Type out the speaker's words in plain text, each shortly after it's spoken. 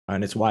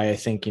And it's why I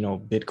think,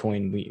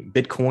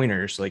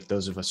 Bitcoiners, like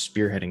those of us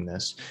spearheading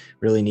this,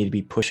 really need to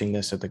be pushing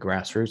this at the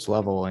grassroots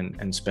level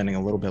and spending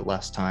a little bit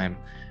less time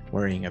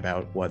worrying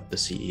about what the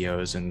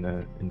CEOs and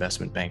the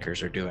investment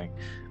bankers are doing.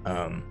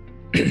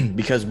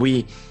 Because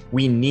we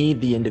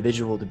need the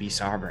individual to be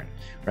sovereign,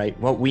 right?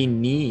 What we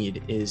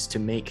need is to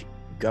make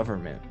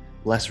government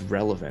less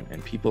relevant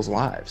in people's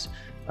lives.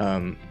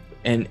 And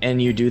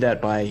you do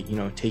that by,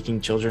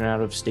 taking children out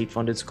of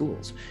state-funded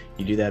schools.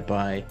 You do that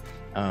by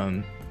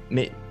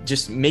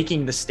just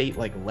making the state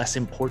like less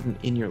important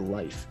in your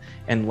life,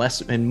 and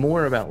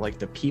more about like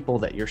the people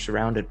that you're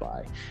surrounded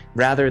by,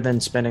 rather than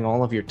spending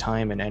all of your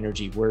time and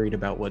energy worried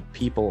about what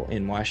people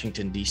in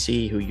Washington,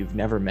 D.C., who you've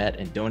never met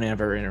and don't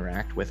ever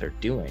interact with, are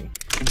doing.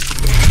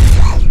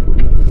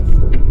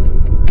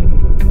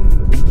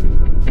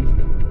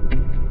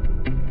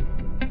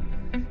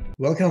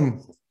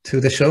 Welcome to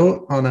the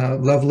show on a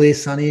lovely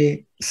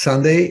sunny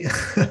Sunday.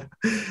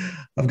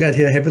 I've got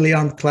here Heavily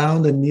Armed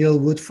Clown and Neil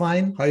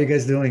Woodfine. How are you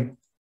guys doing?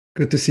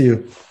 Good to see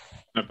you.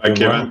 Thank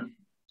you, man.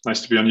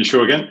 Nice to be on your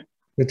show again.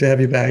 Good to have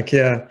you back.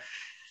 Yeah.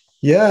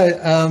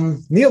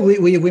 Neil,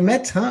 we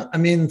met, huh? I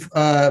mean,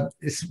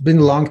 it's been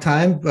a long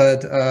time,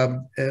 but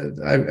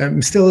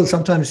I'm still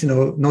sometimes,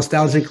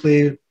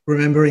 nostalgically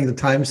remembering the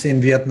times in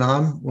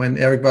Vietnam when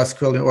Eric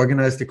Basquel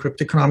organized the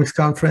Crypto Economics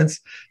Conference.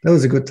 That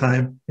was a good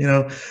time,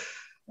 There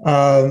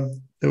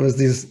was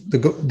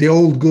the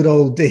old good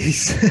old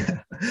days.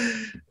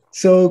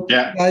 So,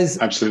 yeah, guys,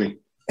 absolutely.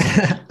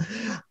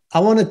 I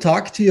want to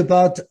talk to you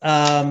about,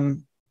 I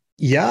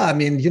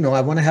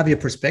want to have your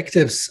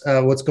perspectives.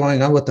 What's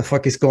going on? What the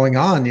fuck is going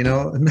on?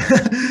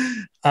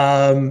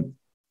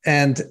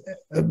 And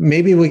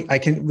maybe we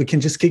can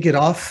just kick it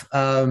off.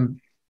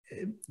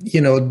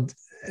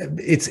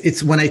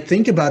 It's when I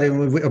think about it,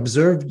 when we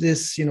observe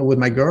this, with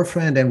my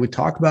girlfriend and we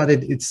talk about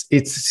it,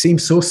 it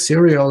seems so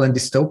surreal and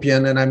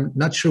dystopian. And I'm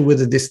not sure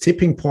whether this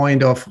tipping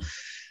point of,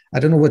 I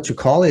don't know what you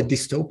call it,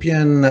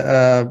 dystopian,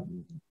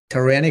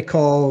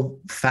 tyrannical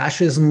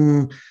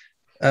fascism,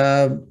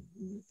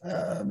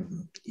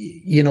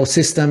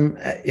 system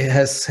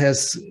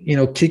has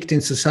kicked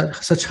into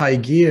such high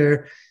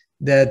gear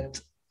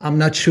that I'm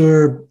not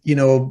sure,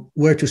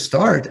 where to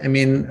start. I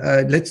mean,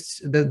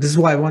 this is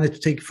why I wanted to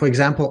take, for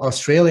example,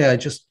 Australia. I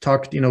just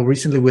talked,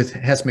 recently with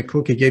Hes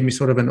McCook. He gave me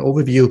sort of an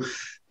overview,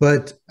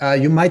 but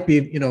you might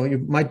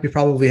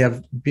probably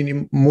have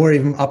been more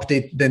even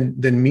update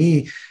than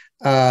me.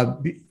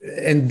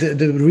 And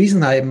the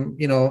reason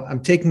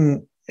I'm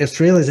taking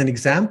Australia as an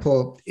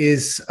example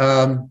is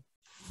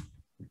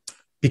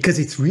because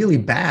it's really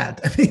bad.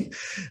 I mean,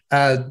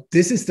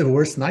 this is the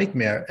worst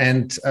nightmare.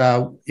 And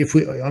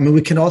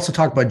we can also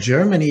talk about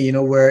Germany,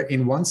 where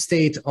in one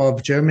state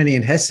of Germany,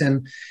 in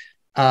Hessen,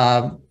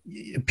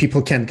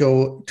 people can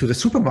go to the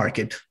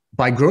supermarket,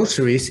 buy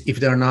groceries if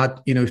they're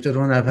not, if they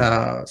don't have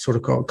a sort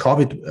of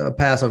COVID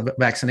pass or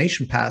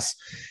vaccination pass.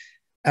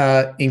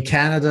 In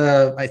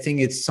Canada, I think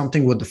it's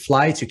something with the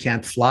flights. You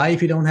can't fly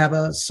if you don't have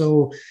a.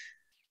 So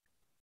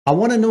I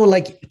want to know,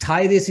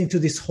 tie this into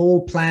this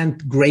whole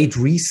planned great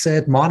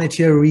reset,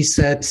 monetary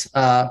reset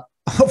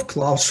of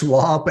Klaus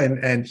Schwab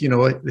and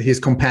his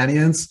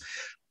companions.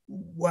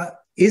 What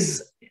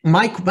is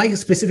my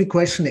specific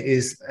question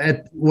is,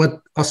 at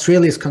what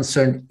Australia is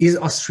concerned,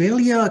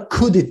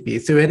 could it be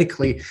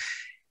theoretically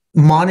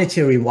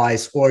monetary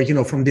wise, or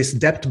from this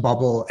debt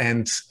bubble,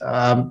 and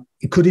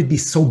could it be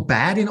so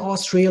bad in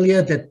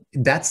Australia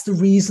that's the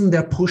reason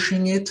they're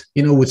pushing it,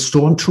 with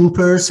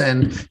stormtroopers,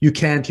 and you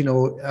can't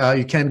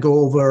go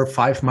over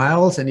 5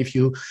 miles, and if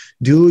you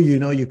do,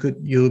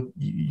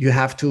 you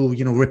have to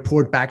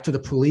report back to the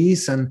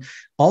police, and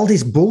all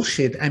this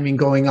bullshit,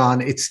 going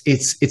on.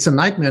 It's a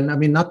nightmare. I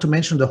mean, not to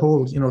mention the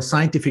whole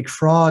scientific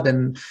fraud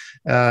and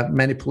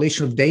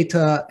manipulation of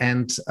data,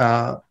 and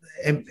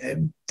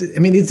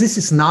this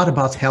is not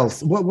about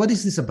health. What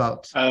is this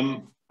about?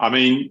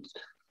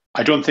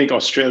 I don't think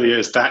Australia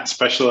is that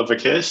special of a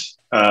case.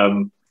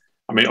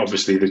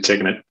 Obviously they've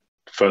taken it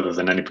further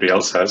than anybody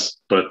else has,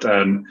 but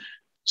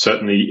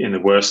certainly in the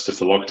worst of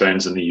the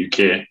lockdowns in the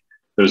UK,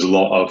 there's a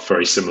lot of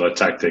very similar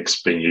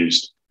tactics being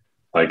used,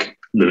 like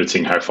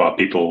limiting how far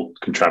people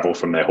can travel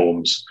from their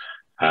homes,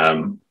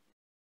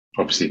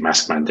 obviously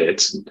mask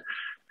mandates, and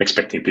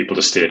expecting people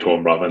to stay at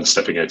home rather than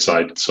stepping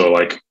outside. So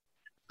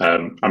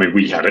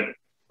we had it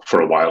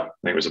for a while. I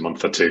think it was a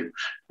month or two.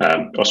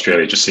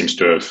 Australia just seems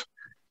to have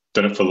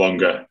done it for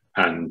longer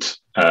and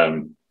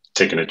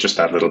taken it just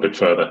that little bit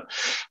further.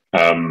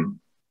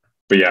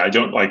 But yeah, I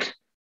don't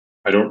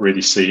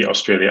really see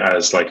Australia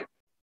as it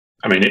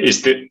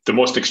is the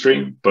most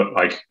extreme, but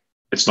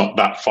it's not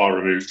that far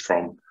removed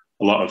from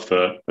a lot of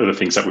the other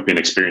things that we've been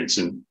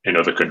experiencing in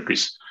other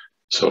countries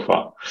so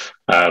far.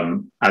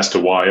 As to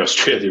why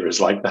Australia is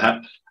like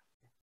that,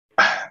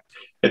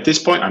 at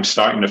this point, I'm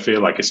starting to feel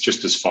like it's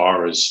just as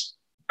far as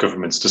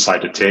governments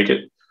decide to take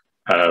it.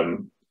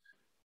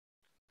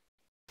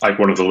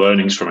 One of the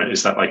learnings from it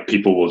is that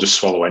people will just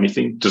swallow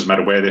anything, doesn't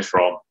matter where they're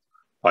from.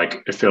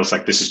 It feels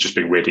like this has just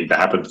been waiting to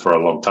happen for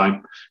a long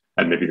time,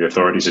 and maybe the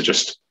authorities are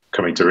just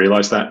coming to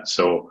realize that.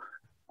 So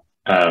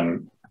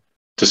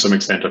To some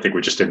extent, I think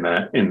we're just in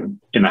the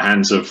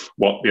hands of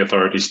what the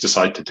authorities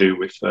decide to do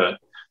with the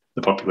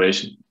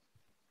population.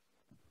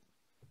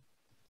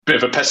 Bit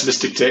of a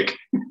pessimistic take.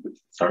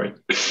 Sorry.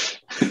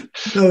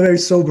 No, very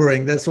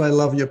sobering. That's why I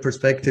love your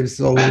perspectives.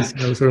 Always,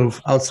 sort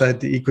of outside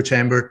the echo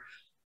chamber.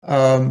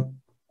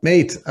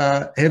 Mate,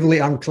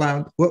 heavily armed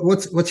clown.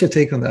 What's your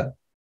take on that?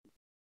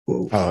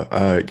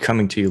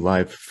 Coming to you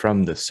live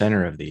from the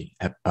center of the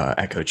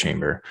echo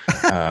chamber.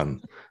 I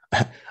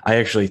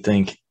actually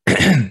think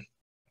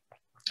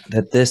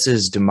that this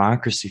is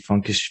democracy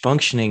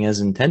functioning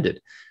as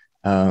intended.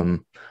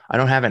 I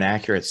don't have an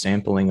accurate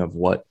sampling of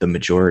what the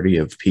majority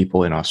of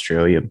people in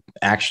Australia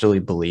actually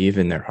believe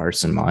in their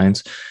hearts and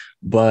minds,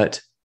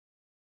 but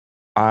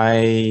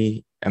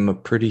I am a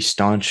pretty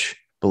staunch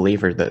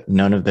believer that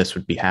none of this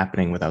would be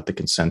happening without the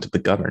consent of the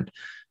governed.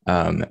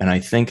 And I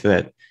think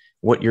that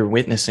what you're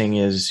witnessing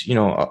is,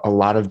 a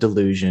lot of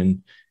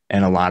delusion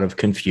and a lot of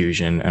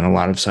confusion and a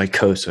lot of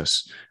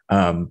psychosis.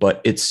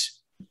 But it's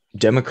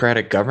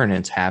democratic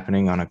governance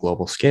happening on a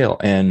global scale.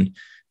 And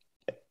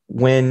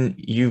when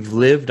you've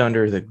lived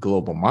under the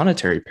global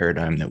monetary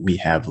paradigm that we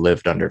have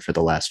lived under for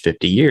the last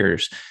 50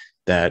 years,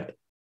 that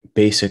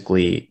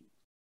basically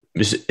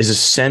is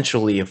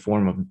essentially a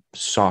form of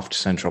soft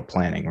central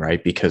planning,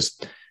 right? Because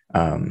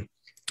the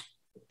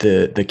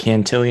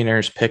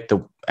cantillionaires pick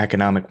the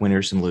economic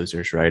winners and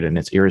losers, right? And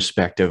it's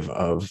irrespective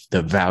of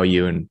the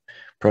value and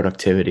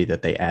productivity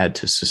that they add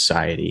to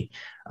society.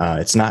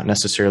 It's not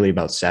necessarily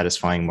about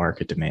satisfying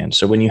market demand.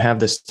 So when you have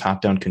this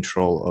top-down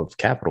control of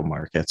capital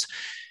markets,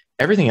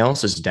 everything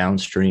else is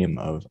downstream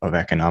of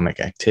economic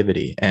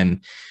activity.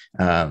 And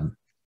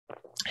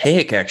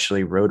Hayek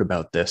actually wrote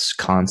about this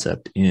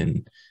concept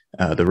in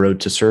The Road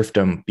to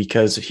Serfdom,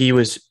 because he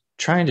was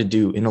trying to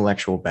do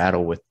intellectual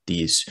battle with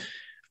these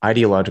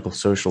ideological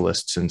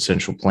socialists and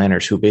central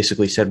planners who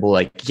basically said,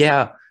 well,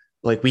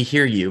 we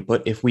hear you,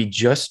 but if we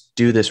just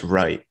do this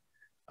right,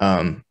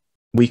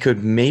 we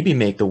could maybe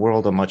make the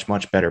world a much,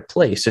 much better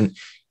place. And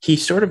he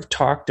sort of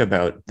talked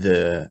about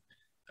the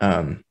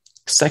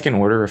second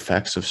order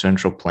effects of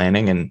central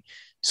planning and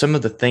some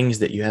of the things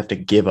that you have to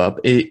give up.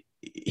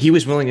 He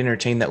was willing to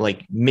entertain that,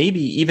 maybe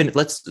even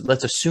let's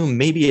assume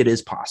maybe it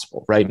is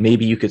possible, right?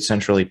 Maybe you could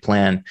centrally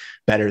plan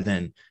better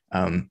than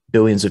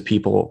billions of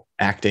people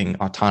acting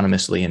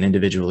autonomously and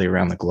individually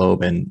around the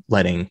globe and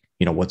letting,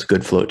 what's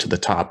good float to the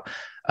top,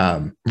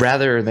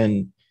 rather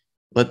than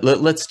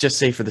let's just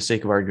say, for the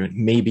sake of argument,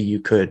 maybe you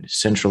could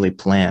centrally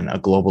plan a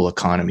global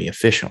economy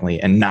efficiently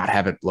and not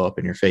have it blow up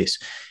in your face.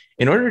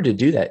 In order to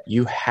do that,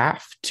 you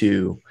have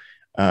to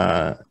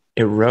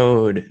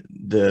erode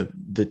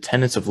the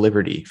tenets of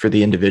liberty for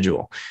the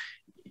individual.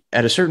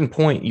 At a certain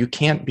point, you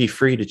can't be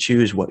free to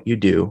choose what you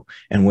do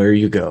and where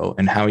you go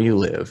and how you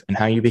live and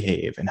how you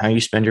behave and how you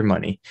spend your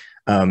money,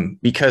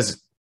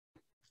 because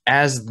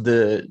as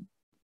the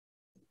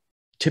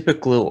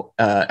typical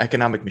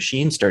economic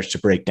machine starts to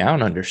break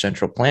down under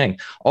central planning,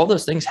 all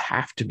those things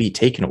have to be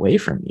taken away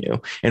from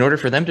you in order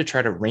for them to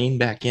try to rein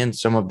back in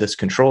some of this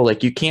control.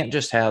 You can't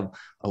just have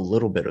a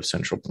little bit of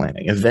central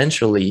planning.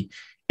 Eventually,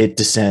 it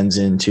descends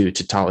into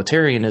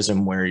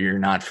totalitarianism, where you're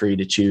not free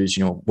to choose,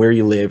 where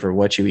you live or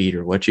what you eat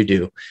or what you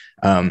do.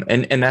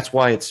 And that's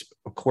why it's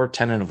a core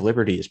tenet of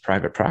liberty is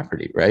private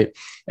property, right?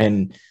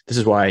 And this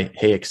is why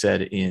Hayek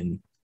said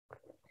in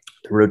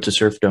The Road to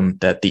Serfdom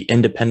that the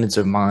independence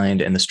of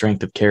mind and the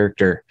strength of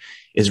character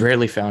is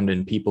rarely found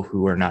in people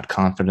who are not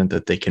confident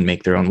that they can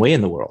make their own way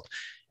in the world.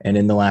 And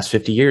in the last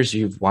 50 years,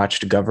 you've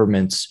watched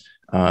governments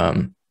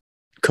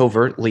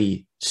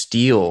covertly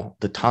steal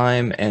the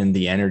time and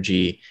the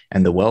energy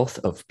and the wealth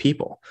of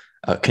people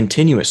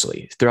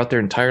continuously throughout their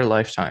entire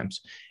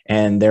lifetimes.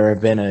 And there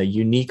have been a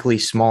uniquely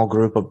small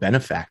group of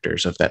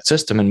benefactors of that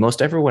system, and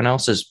most everyone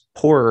else is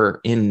poorer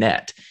in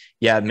net.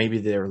 Yeah, maybe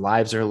their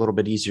lives are a little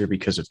bit easier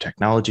because of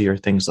technology or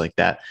things like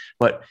that.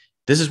 But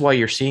this is why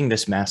you're seeing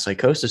this mass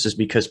psychosis, is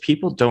because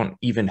people don't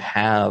even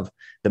have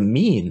the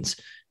means,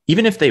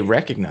 even if they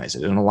recognize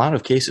it. In a lot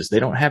of cases, they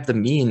don't have the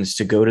means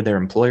to go to their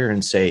employer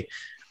and say,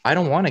 I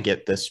don't want to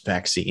get this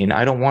vaccine.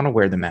 I don't want to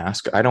wear the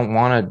mask. I don't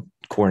want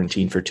to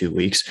quarantine for 2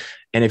 weeks.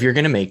 And if you're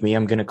going to make me,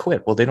 I'm going to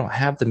quit. Well, they don't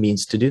have the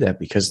means to do that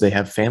because they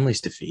have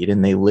families to feed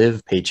and they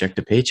live paycheck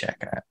to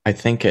paycheck. I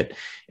think it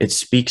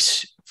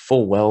speaks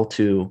full well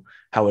to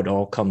how it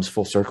all comes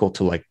full circle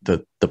to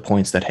the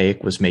points that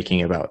Hayek was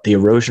making about the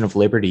erosion of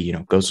liberty,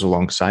 goes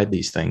alongside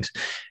these things.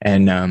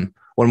 And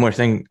one more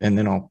thing, and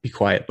then I'll be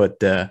quiet, but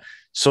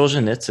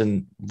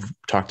Solzhenitsyn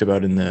talked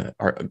about in the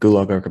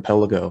Gulag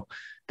Archipelago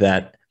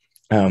that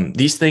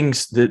these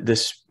things,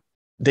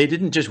 they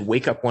didn't just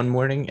wake up one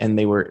morning and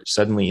they were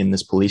suddenly in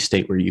this police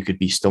state where you could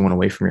be stolen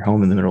away from your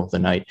home in the middle of the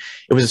night.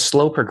 It was a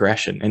slow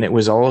progression. And it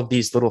was all of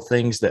these little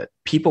things that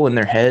people in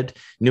their head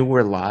knew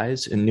were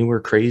lies and knew were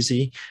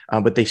crazy,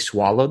 but they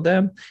swallowed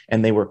them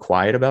and they were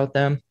quiet about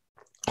them,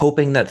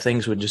 hoping that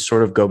things would just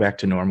sort of go back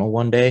to normal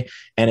one day.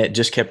 And it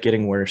just kept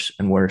getting worse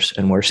and worse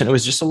and worse. And it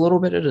was just a little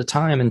bit at a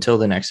time until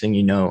the next thing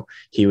you know,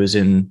 he was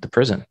in the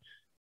prison.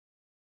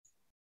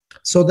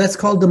 So that's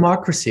called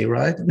democracy,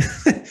 right?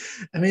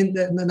 I mean,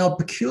 now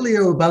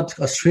peculiar about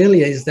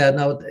Australia is that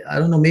now, I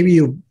don't know, maybe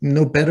you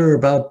know better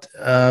about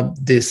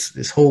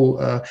this whole,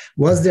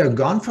 was there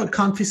gun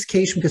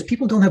confiscation? Because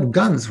people don't have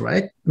guns,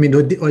 right? I mean,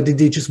 or did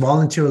they just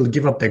voluntarily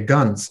give up their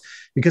guns?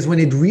 Because when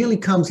it really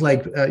comes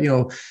like,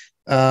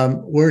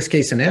 worst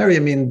case scenario,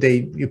 I mean,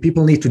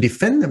 people need to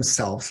defend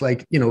themselves,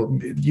 like,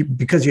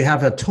 because you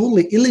have a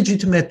totally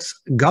illegitimate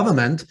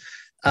government,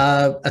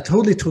 a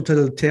totally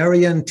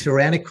totalitarian,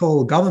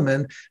 tyrannical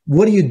government.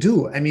 What do you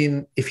do? I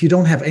mean, if you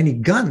don't have any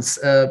guns,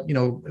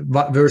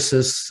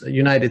 versus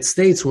United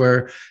States,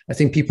 where I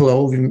think people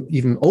are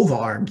even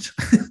overarmed.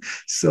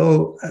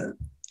 So.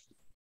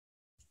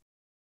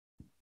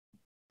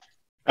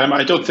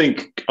 I don't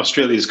think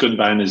Australia's gun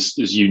ban is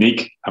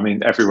unique. I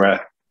mean,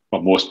 everywhere,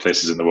 well, most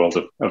places in the world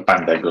have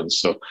banned their guns.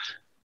 So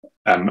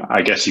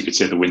I guess you could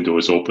say the window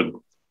is open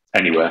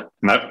anywhere.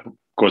 And that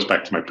goes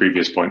back to my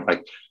previous point.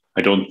 Like,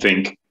 I don't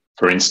think,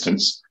 for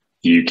instance,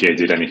 the UK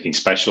did anything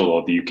special,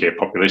 or the UK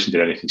population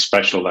did anything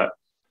special that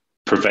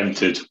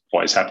prevented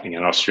what is happening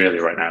in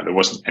Australia right now. There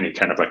wasn't any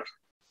kind of like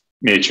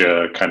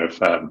major kind of,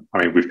 I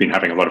mean, we've been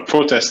having a lot of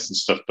protests and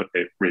stuff, but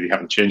they really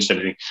haven't changed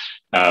anything.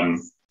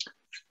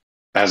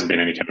 There hasn't been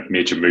any kind of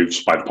major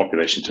moves by the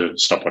population to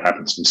stop what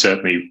happens. And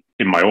certainly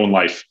in my own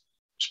life,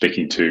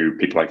 speaking to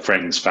people like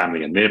friends,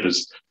 family, and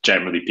neighbours,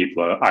 generally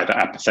people are either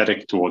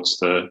apathetic towards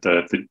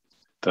the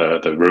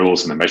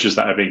rules and the measures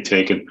that are being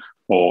taken,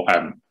 or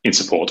in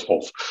support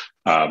of,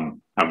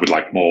 and would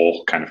like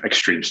more kind of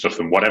extreme stuff.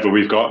 And whatever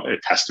we've got, it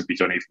has to be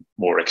done even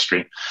more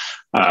extreme.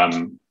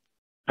 And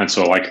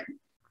so, like,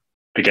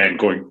 again,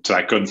 going to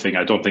that gun thing,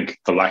 I don't think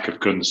the lack of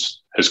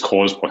guns has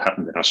caused what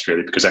happened in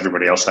Australia, because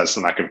everybody else has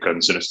the lack of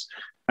guns,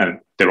 and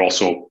they're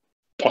also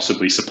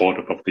possibly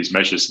supportive of these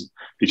measures, and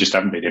they just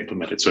haven't been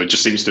implemented. So it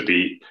just seems to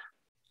be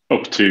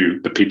up to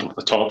the people at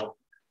the top,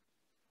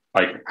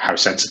 like, how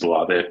sensible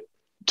are they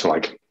to,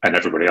 like, and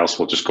everybody else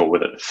will just go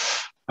with it.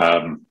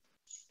 And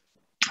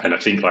I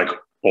think, like,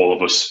 all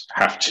of us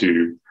have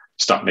to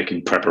start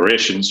making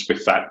preparations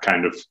with that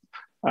kind of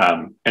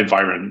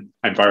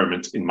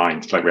environment in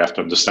mind. Like, we have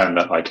to understand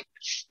that, like,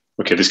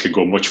 okay, this could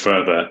go much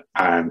further,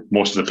 and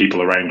most of the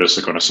people around us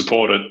are going to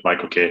support it.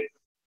 Like, okay,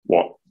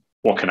 what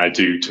can I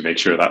do to make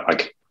sure that,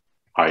 like,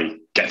 I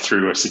get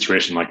through a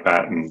situation like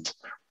that, and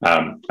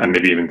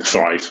maybe even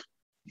thrive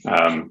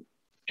in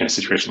a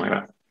situation like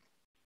that.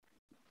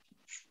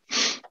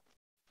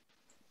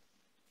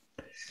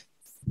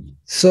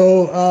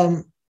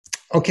 So,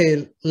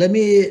 okay, let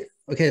me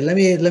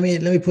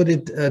put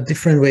it a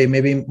different way.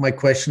 Maybe my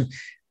question,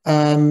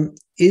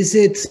 is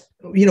it,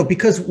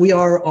 because we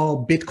are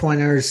all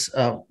Bitcoiners,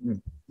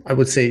 I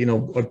would say,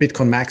 or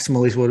Bitcoin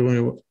maximalists, what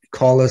we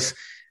call us.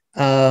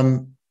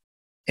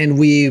 And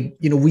we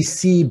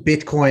see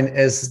Bitcoin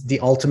as the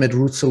ultimate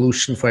root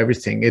solution for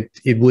everything.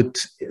 It would,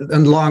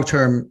 in long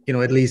term,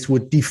 at least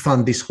would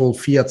defund this whole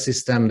fiat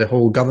system, the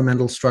whole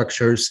governmental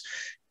structures,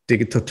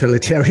 the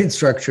totalitarian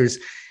structures.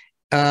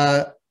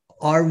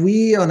 Are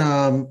we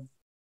on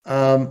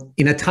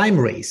in a time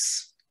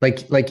race?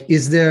 Like,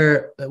 is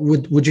there?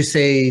 Would you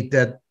say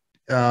that,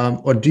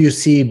 or do you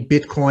see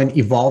Bitcoin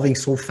evolving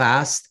so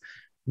fast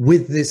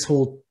with this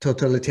whole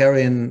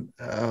totalitarian,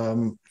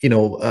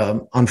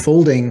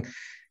 unfolding,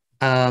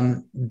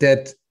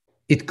 that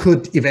it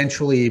could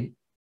eventually,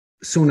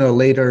 sooner or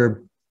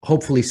later,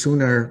 hopefully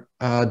sooner,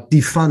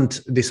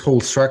 defund this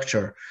whole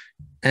structure,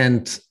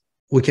 and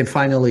we can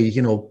finally,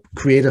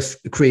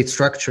 create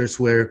structures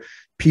where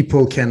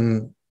people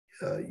can,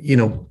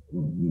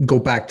 go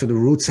back to the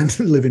roots and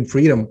live in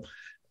freedom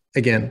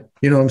again.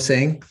 You know what I'm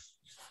saying?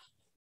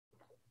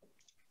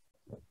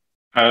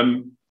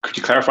 Could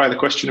you clarify the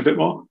question a bit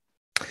more?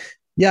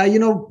 Yeah,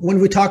 when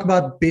we talk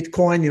about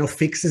Bitcoin,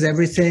 fixes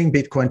everything,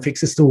 Bitcoin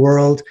fixes the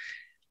world.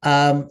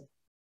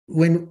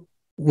 When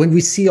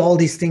we see all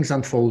these things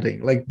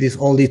unfolding, like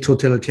all the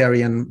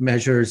totalitarian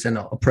measures and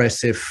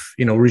oppressive,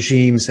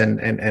 regimes,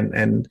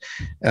 and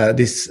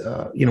this,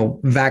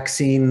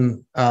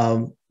 vaccine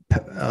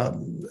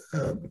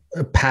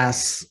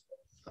pass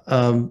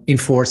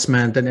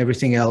enforcement and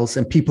everything else,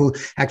 and people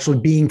actually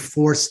being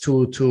forced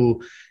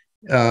to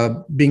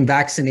being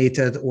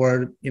vaccinated,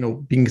 or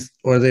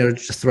or they're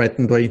just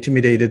threatened or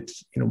intimidated,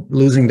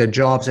 losing their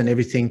jobs and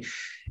everything.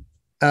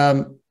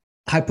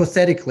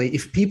 Hypothetically,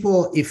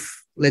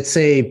 if let's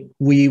say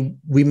we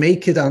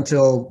make it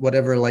until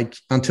whatever, like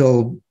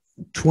until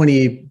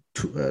the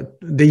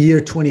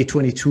year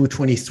 2022,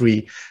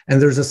 23,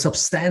 and there's a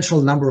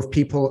substantial number of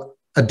people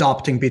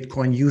adopting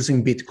Bitcoin,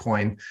 using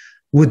Bitcoin,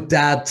 would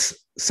that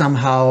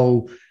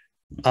somehow,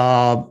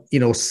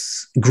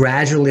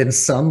 gradually and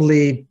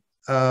suddenly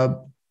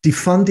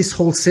defund this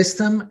whole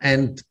system,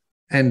 and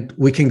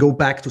we can go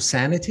back to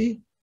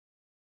sanity?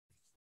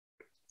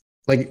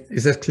 Like,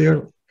 is that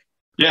clear?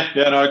 Yeah,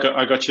 no,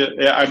 I got you.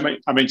 Yeah,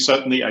 I mean,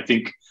 certainly, I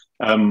think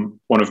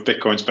one of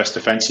Bitcoin's best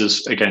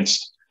defenses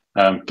against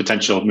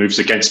potential moves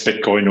against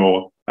Bitcoin,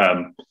 or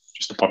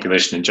just the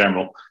population in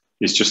general,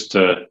 is just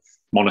to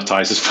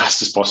monetize as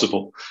fast as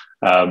possible.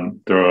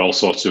 There are all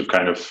sorts of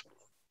kind of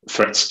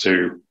threats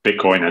to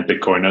Bitcoin and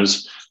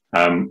Bitcoiners,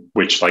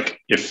 which, like,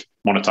 if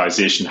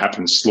monetization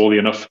happens slowly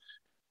enough,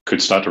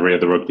 could start to rear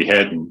the ugly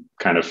head, and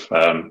kind of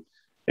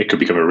it could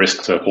become a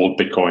risk to hold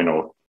Bitcoin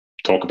or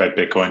talk about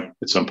Bitcoin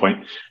at some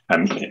point.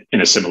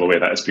 In a similar way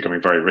that it's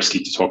becoming very risky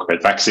to talk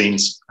about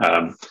vaccines.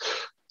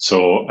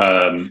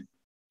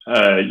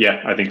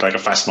 Yeah, I think like a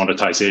fast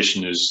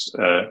monetization is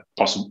a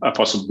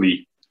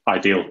possibly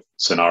ideal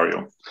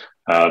scenario.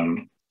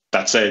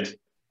 That said,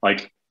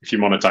 like, if you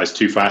monetize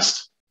too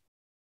fast,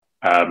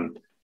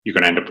 you're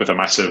going to end up with a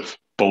massive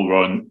bull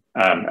run.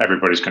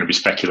 Everybody's going to be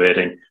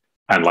speculating,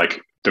 and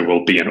like there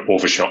will be an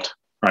overshot,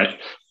 right?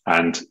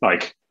 And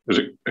like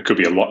it could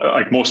be a lot.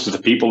 Like most of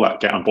the people that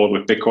get on board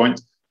with Bitcoin,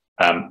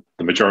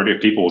 the majority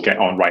of people will get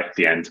on right at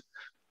the end,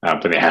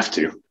 but they have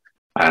to,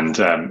 and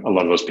a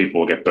lot of those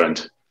people will get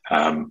burned.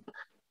 And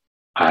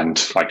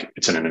like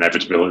it's an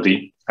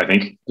inevitability. I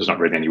think there's not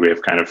really any way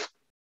of kind of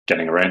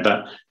getting around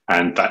that,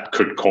 and that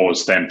could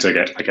cause them to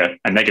get like a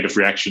negative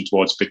reaction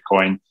towards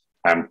Bitcoin.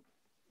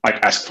 Like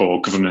ask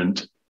for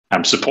government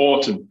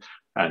support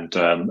and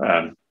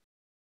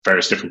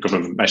various different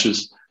government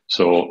measures.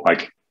 So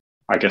like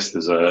I guess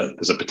there's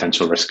a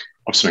potential risk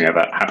of something like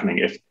that happening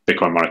if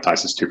Bitcoin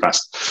monetizes too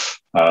fast.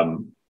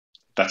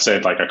 That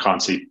said, like I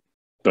can't see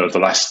the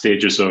last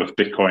stages of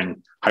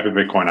Bitcoin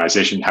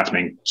hyper-Bitcoinization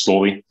happening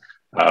slowly.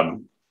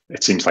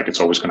 It seems like it's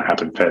always going to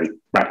happen fairly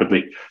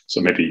rapidly.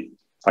 So maybe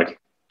like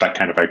that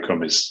kind of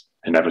outcome is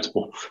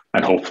inevitable,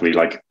 and hopefully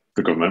like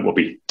the government will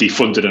be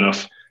defunded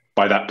enough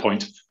by that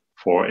point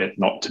for it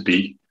not to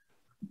be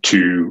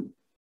too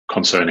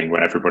concerning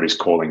when everybody's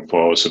calling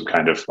for some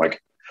kind of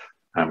like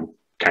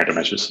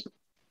countermeasures.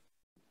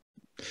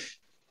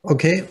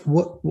 Okay,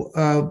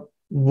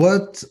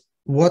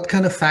 what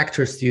kind of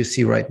factors do you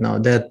see right now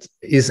that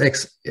is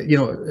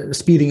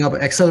speeding up,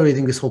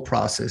 accelerating this whole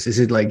process? Is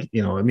it like,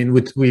 I mean,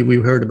 we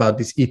heard about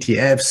these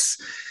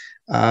ETFs.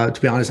 To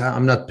be honest,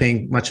 I'm not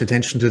paying much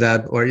attention to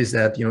that. Or is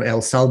that,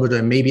 El Salvador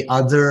and maybe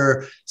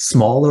other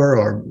smaller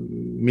or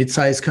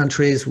mid-sized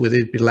countries, whether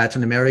it be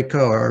Latin America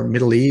or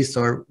Middle East,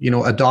 or,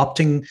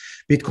 adopting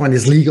Bitcoin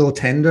as legal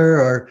tender,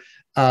 or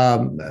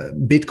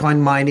Bitcoin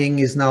mining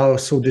is now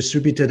so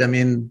distributed. I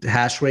mean, the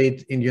hash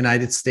rate in the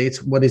United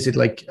States, what is it,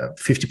 like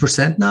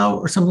 50% now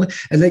or something?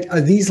 And like,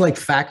 are these like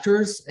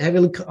factors,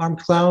 heavily armed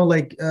clown,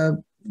 like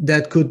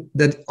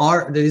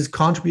everything's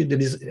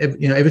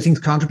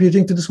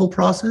contributing to this whole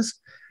process?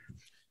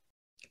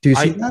 Do you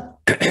see that?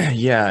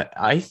 Yeah,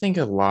 I think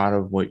a lot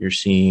of what you're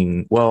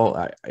seeing,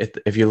 well,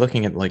 if you're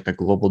looking at like the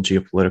global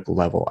geopolitical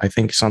level, I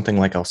think something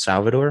like El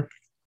Salvador,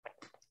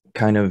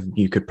 kind of,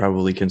 you could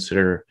probably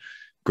consider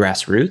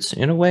grassroots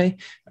in a way.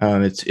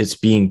 It's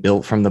being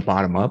built from the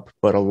bottom up,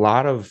 but a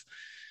lot of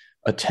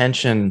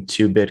attention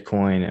to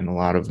Bitcoin and a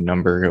lot of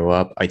number go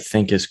up, I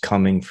think, is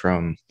coming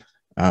from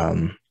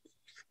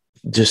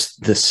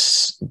just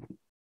this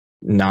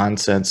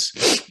nonsense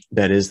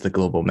that is the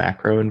global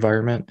macro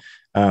environment.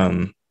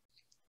 I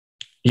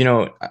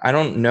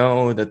don't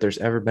know that there's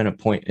ever been a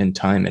point in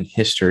time in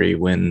history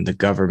when the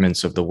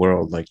governments of the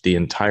world, like the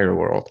entire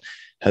world,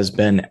 has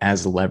been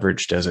as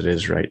leveraged as it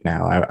is right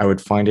now. I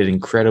would find it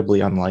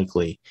incredibly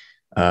unlikely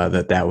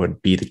that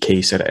would be the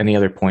case at any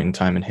other point in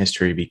time in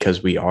history,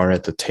 because we are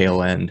at the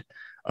tail end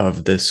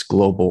of this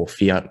global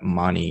fiat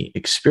money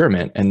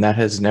experiment, and that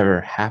has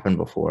never happened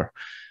before.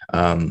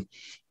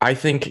 I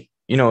think,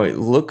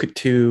 look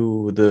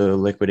to the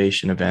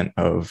liquidation event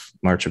of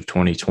March of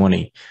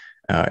 2020,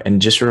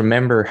 and just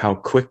remember how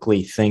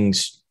quickly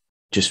things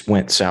just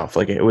went south.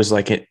 Like it was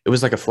like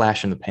a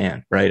flash in the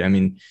pan, right? I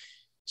mean,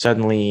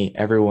 suddenly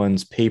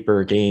everyone's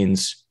paper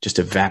gains just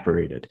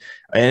evaporated,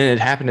 and it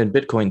happened in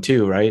Bitcoin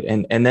too, right?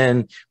 And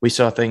then we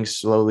saw things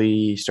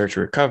slowly start to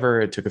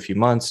recover. It took a few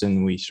months,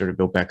 and we sort of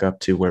built back up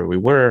to where we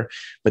were,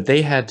 but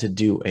they had to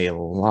do a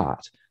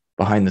lot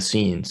behind the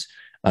scenes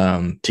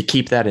to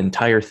keep that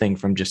entire thing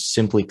from just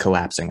simply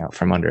collapsing out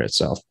from under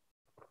itself.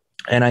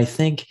 And I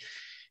think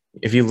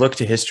if you look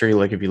to history,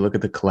 like if you look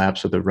at the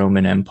collapse of the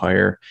Roman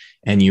Empire,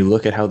 and you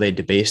look at how they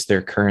debased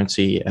their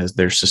currency as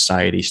their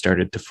society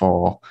started to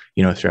fall,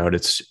 throughout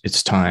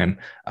its time,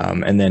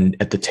 and then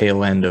at the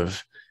tail end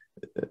of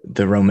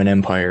the Roman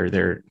Empire,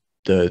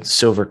 the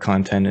silver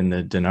content in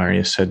the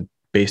denarius had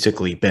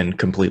basically been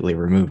completely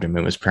removed, and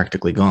it was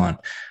practically gone.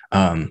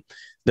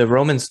 The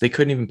Romans, they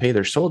couldn't even pay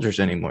their soldiers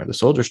anymore. The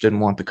soldiers didn't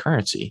want the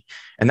currency,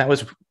 and that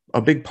was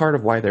a big part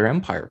of why their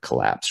empire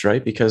collapsed,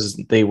 right? Because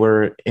they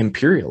were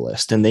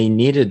imperialist, and they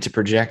needed to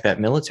project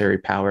that military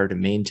power to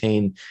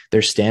maintain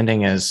their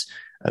standing as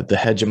the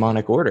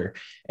hegemonic order.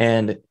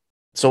 And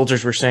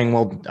soldiers were saying,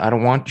 well, I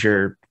don't want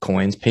your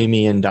coins, pay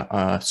me in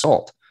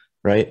salt,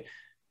 right?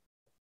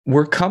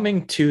 We're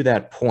coming to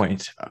that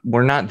point.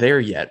 We're not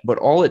there yet, but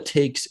all it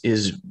takes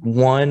is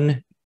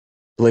one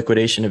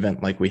liquidation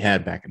event like we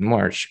had back in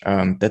March,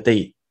 that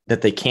they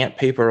can't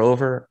paper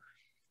over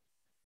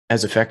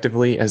as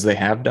effectively as they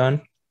have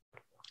done.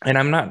 And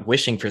I'm not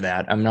wishing for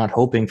that. I'm not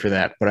hoping for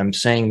that, but I'm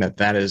saying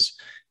that is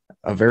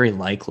a very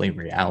likely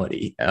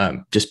reality,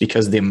 just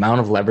because the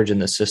amount of leverage in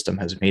the system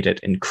has made it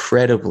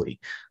incredibly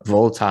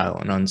volatile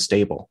and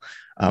unstable.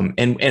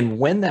 And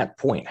when that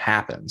point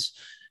happens,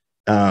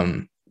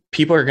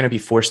 people are going to be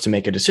forced to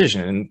make a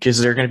decision, and because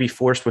they're going to be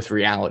forced with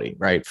reality,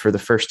 right? For the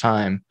first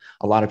time,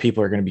 a lot of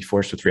people are going to be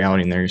forced with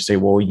reality, and they're going to say,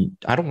 well,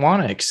 I don't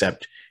want to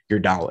accept your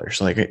dollars.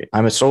 Like,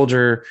 I'm a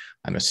soldier,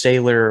 I'm a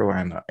sailor, or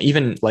I'm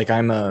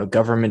a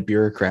government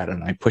bureaucrat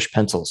and I push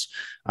pencils,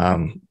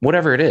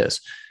 whatever it is.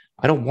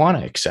 I don't want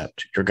to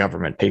accept your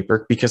government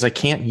paper because I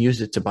can't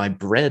use it to buy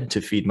bread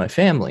to feed my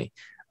family.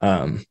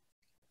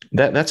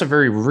 That's a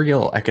very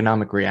real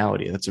economic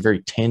reality. That's a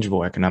very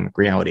tangible economic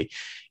reality.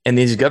 And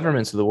these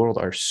governments of the world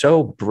are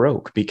so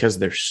broke because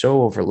they're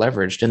so over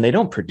leveraged, and they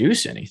don't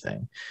produce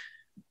anything.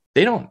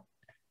 They don't,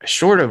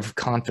 short of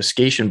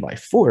confiscation by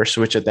force,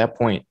 which at that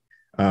point,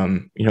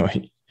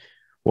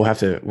 we'll have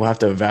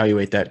to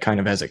evaluate that kind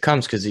of as it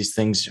comes, because these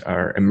things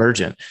are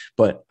emergent.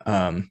 But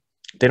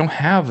they don't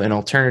have an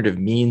alternative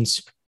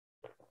means,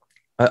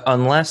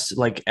 unless,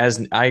 like,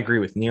 as I agree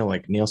with Neil,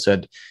 like Neil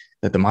said,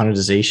 that the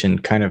monetization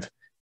kind of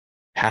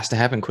has to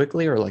happen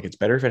quickly, or like it's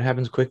better if it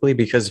happens quickly,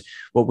 because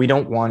what we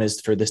don't want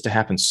is for this to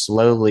happen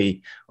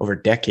slowly over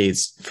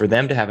decades, for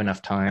them to have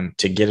enough time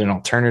to get an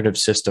alternative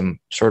system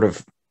sort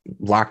of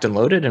locked and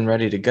loaded and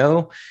ready to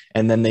go.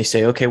 And then they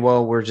say, okay,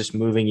 well, we're just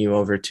moving you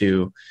over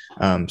to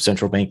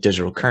central bank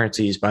digital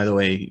currencies. By the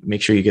way,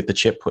 make sure you get the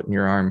chip put in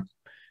your arm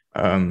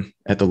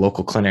at the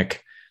local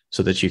clinic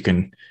so that you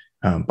can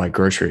buy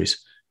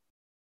groceries.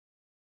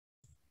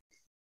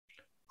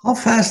 How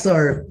fast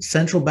are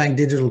central bank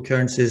digital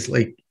currencies?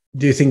 Like,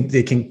 do you think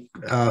they can?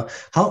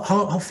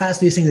 How fast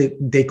do you think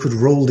they could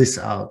roll this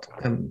out?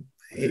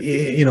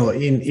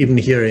 Even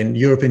here in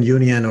European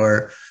Union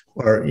or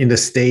in the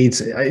States,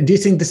 do you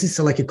think this is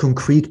like a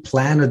concrete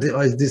plan,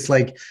 or is this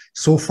like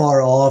so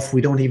far off we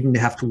don't even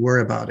have to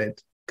worry about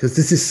it? Because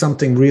this is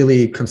something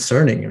really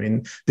concerning. I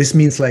mean, this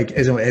means, like,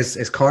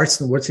 as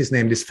Carsten, what's his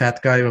name, this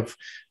fat guy of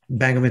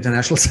Bank of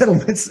International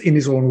Settlements, in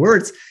his own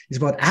words, is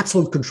about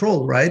absolute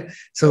control, right?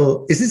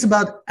 So is this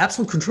about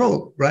absolute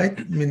control, right?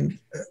 I mean,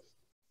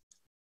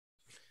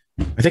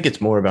 I think it's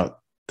more about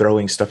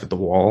throwing stuff at the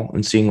wall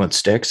and seeing what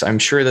sticks. I'm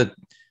sure that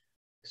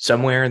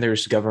somewhere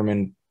there's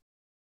government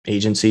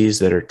agencies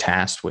that are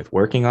tasked with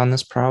working on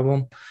this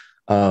problem.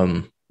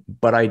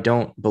 But I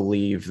don't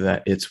believe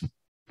that it's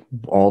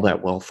all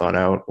that well thought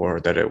out, or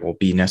that it will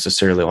be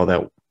necessarily all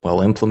that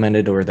well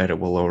implemented, or that it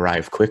will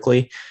arrive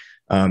quickly.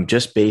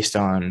 Just based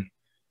on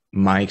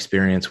my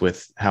experience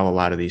with how a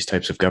lot of these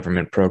types of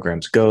government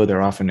programs go,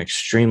 they're often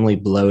extremely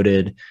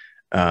bloated,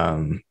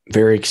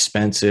 very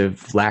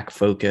expensive, lack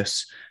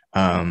focus.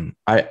 I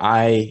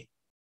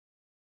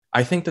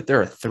think that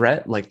they're a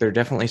threat. Like, they're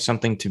definitely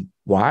something to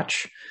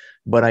watch,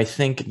 but I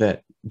think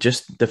that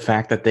just the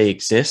fact that they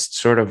exist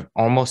sort of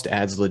almost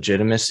adds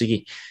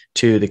legitimacy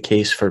to the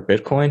case for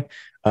Bitcoin.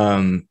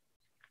 And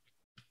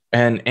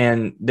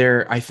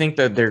I think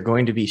that they're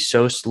going to be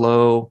so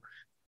slow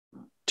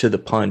to the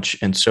punch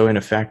and so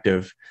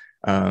ineffective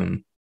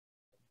that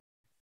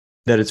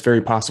it's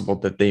very possible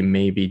that they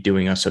may be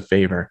doing us a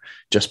favor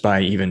just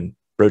by even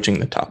broaching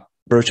the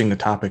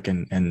topic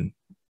and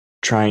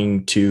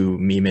trying to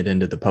meme it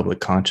into the public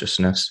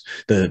consciousness,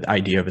 the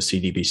idea of a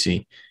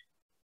CDBC.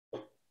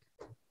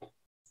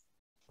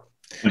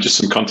 Just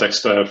some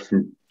context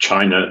from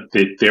China,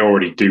 they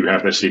already do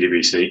have their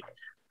CDBC.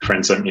 A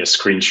friend sent me a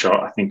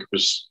screenshot, I think it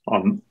was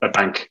on a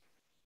bank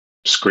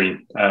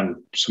screen,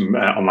 some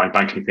online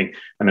banking thing,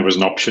 and there was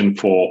an option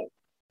for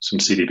some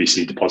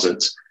CDBC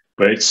deposits,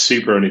 but it's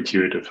super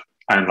unintuitive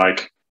and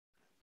like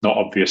not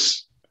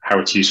obvious how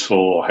it's useful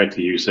or how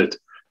to use it.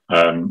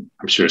 I'm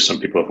sure some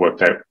people have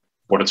worked out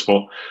what it's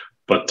for,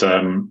 but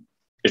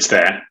it's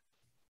there.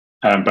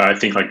 But I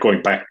think, like,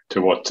 going back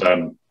to what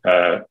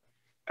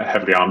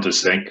Heavily Armed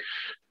is saying,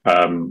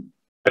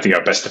 I think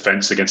our best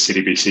defense against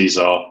CDBCs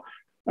are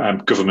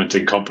government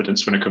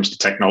incompetence when it comes to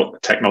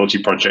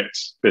technology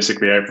projects.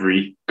 Basically,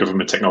 every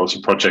government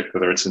technology project,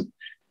 whether it's an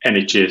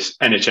NHS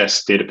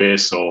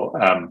database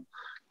or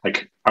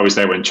like, I was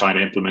there when China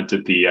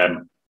implemented the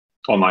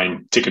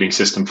online ticketing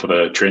system for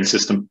the train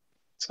system.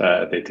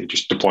 They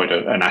just deployed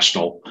a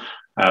national,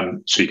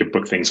 so you could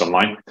book things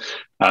online.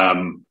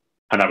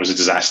 And that was a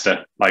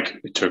disaster. Like,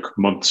 it took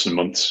months and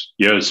months,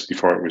 years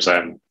before it was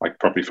like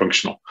properly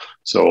functional.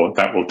 So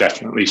that will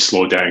definitely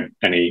slow down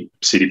any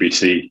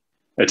CDBC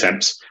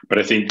attempts. But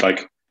I think,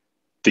 like,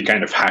 they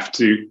kind of have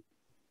to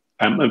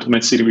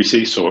implement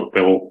CDBC, so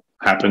it will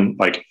happen.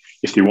 Like,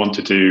 if they want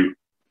to do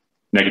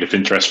negative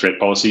interest rate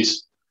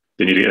policies,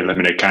 they need to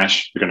eliminate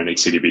cash. They're going to need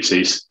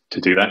CDBCs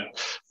to do that.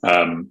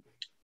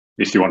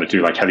 If you want to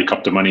do like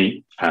helicopter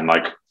money and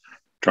like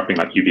dropping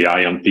like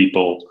UBI on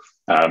people,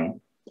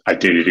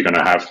 ideally they're going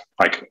to have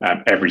like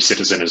every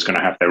citizen is going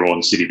to have their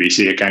own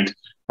CDBC account,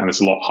 and it's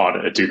a lot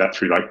harder to do that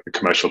through like the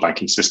commercial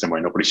banking system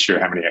where nobody's sure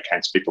how many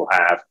accounts people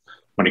have,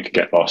 money could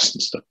get lost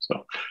and stuff.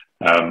 So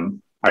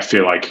I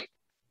feel like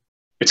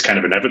it's kind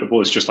of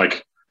inevitable. It's just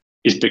like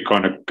is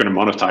Bitcoin going to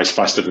monetize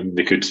faster than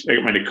they could?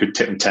 I mean, it could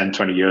take them 10,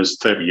 20 years,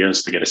 30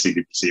 years to get a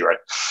CBDC, right?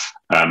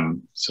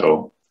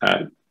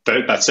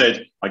 That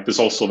said, like, there's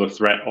also the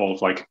threat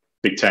of like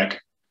big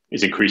tech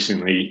is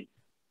increasingly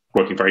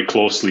working very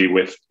closely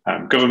with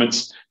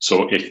governments.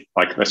 So if,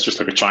 like, let's just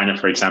look at China,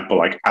 for example,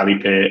 like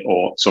Alipay,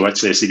 or so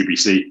let's say a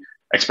CBDC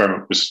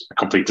experiment was a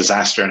complete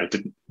disaster and it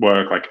didn't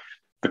work. Like,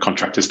 the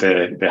contractors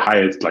they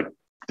hired like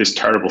this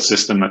terrible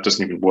system that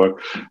doesn't even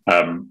work.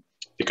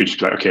 It could just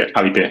be like, okay,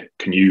 Alipay,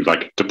 can you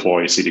like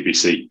deploy a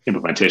CBDC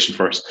implementation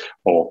for us?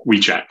 Or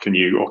WeChat, can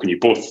you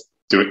both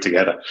do it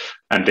together?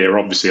 And they're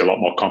obviously a lot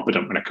more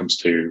competent when it comes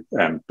to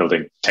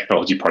building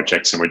technology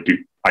projects, and would be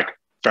like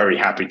very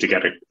happy to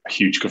get a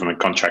huge government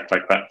contract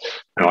like that.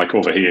 And like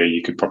over here,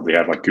 you could probably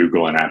have like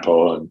Google and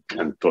Apple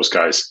and those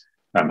guys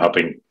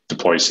helping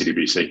deploy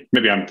CBDC.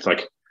 Maybe I'm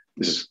like,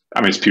 it's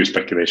pure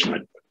speculation,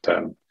 right?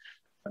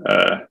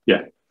 But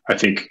yeah, I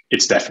think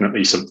it's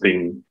definitely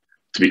something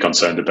to be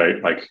concerned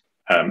about. Like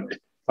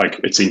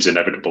it seems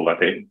inevitable that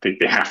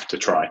they have to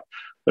try.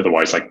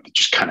 Otherwise, like, they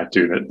just cannot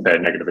do their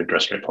negative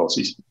interest rate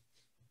policies.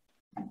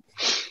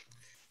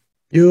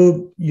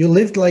 You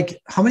lived like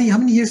how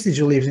many years did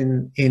you live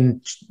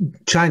in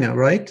China,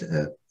 right,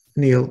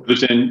 Neil?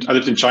 I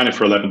lived in China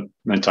for 11, and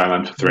then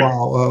Thailand for 3.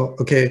 Wow.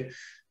 Okay,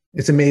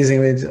 it's amazing.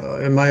 I mean,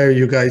 I admire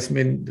you guys. I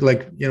mean,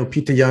 like,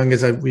 Peter Young,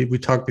 as we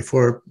talked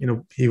before,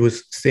 he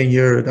was staying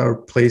here at our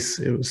place.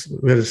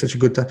 We had such a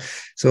good time.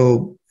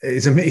 So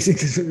it's amazing.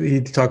 He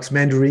talks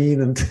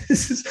Mandarin, and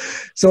this is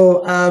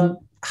so.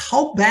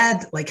 How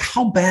bad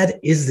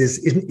is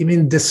this? I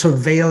mean, the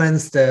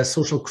surveillance, the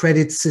social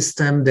credit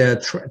system, the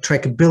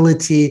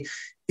trackability,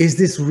 is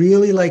this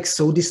really like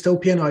so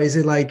dystopian, or is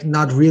it like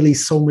not really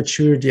so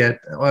matured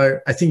yet?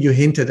 Or I think you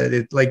hinted at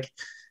it, like.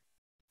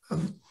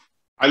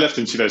 I left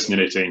in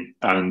 2018,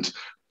 and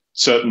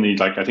certainly,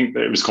 like, I think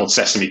that it was called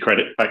Sesame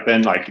Credit back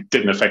then. Like, it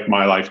didn't affect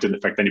my life, didn't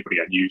affect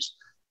anybody I knew.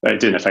 It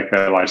didn't affect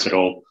their lives at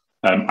all.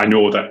 I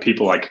know that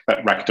people like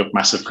that racked up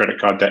massive credit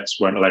card debts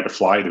weren't allowed to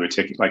fly. They were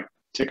taken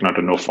out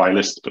a no-fly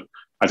list, but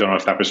I don't know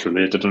if that was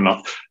related or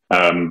not.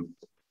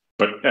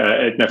 But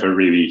it never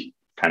really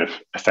kind of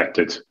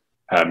affected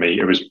me.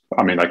 It was,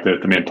 like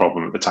the main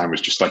problem at the time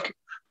was just like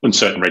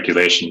uncertain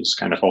regulations,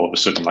 kind of all of a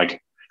sudden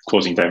like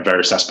closing down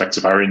various aspects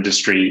of our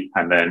industry,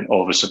 and then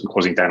all of a sudden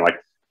closing down like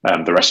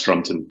the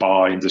restaurant and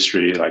bar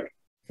industry. Like,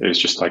 it was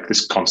just like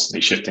this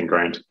constantly shifting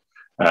ground.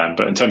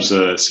 But in terms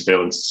of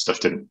surveillance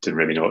stuff, didn't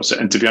really notice it.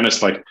 And to be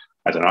honest, like,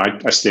 I don't know,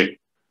 I stay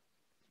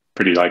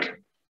pretty like,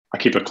 I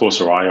keep a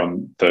closer eye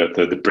on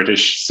the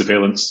British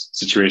surveillance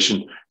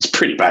situation. It's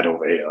pretty bad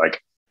over here.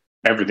 Like,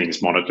 everything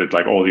is monitored.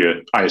 Like, all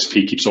your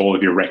ISP keeps all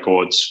of your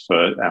records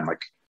for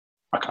like,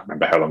 I can't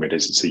remember how long it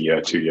is. It's a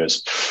year, 2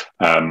 years.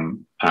 Yeah,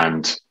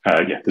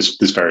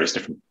 there's various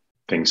different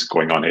things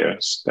going on here.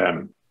 It's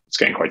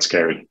getting quite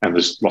scary. And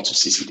there's lots of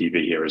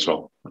CCTV here as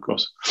well, of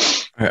course.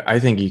 I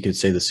think you could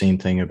say the same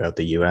thing about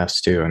the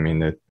US too. I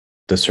mean,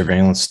 the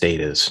surveillance state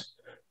is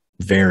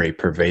very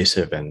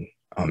pervasive and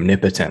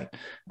omnipotent.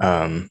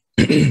 And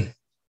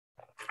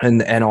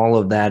all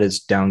of that is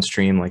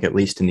downstream, like, at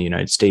least in the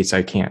United States.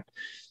 I can't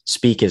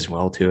speak as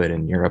well to it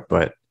in Europe,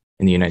 but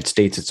in the United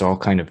States, it's all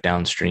kind of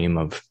downstream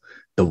of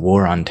the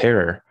war on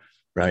terror,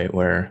 right?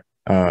 Where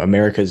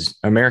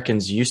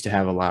Americans used to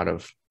have a lot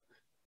of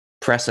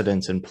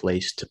precedents in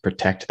place to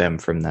protect them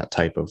from that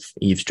type of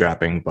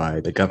eavesdropping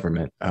by the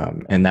government,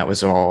 and that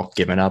was all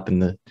given up in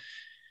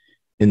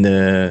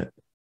the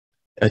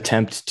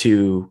attempt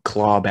to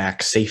claw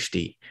back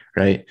safety,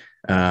 right?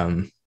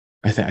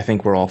 I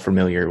think we're all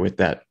familiar with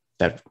that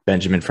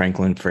Benjamin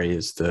Franklin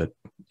phrase: that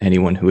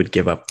anyone who would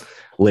give up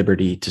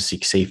liberty to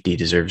seek safety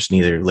deserves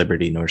neither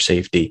liberty nor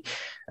safety.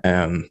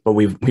 But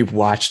we've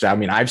watched. I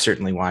mean, I've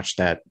certainly watched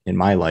that in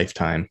my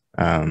lifetime.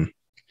 I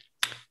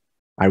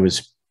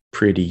was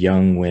pretty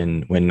young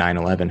when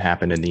 9/11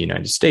 happened in the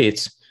United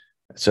States,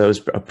 so it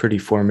was a pretty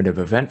formative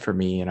event for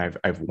me, and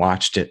I've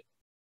watched it,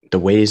 the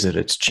ways that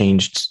it's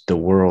changed the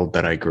world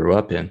that I grew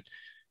up in,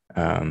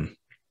 and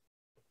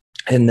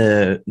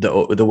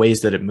the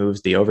ways that it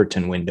moves the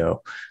Overton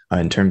window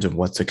in terms of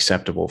what's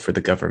acceptable for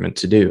the government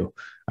to do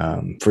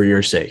for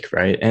your sake,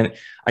 right? And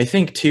I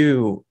think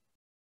too,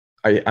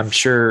 I'm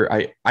sure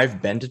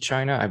I've been to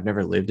China. I've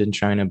never lived in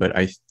China, but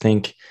I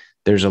think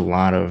there's a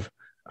lot of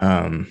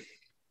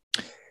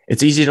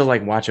it's easy to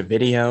like watch a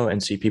video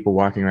and see people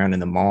walking around in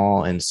the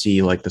mall and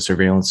see like the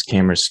surveillance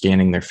cameras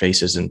scanning their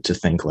faces and to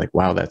think like,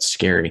 wow, that's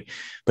scary.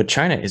 But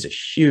China is a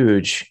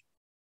huge,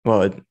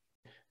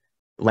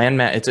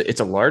 landmass. It's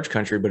a large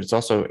country, but it's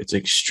an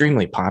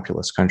extremely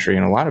populous country.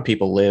 And a lot of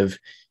people live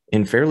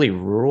in fairly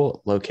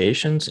rural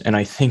locations. And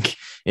I think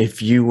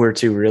if you were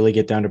to really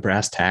get down to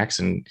brass tacks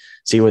and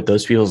see what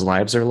those people's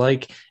lives are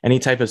like, any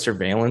type of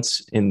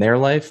surveillance in their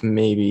life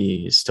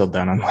maybe is still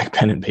done on like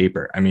pen and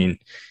paper. I mean,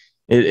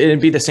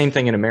 it'd be the same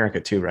thing in America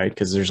too, right?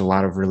 Because there's a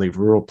lot of really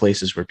rural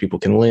places where people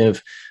can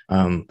live,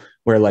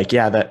 where like,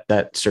 yeah,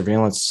 that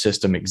surveillance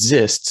system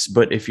exists,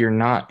 but if you're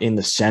not in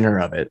the center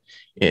of it,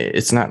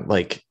 it's not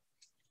like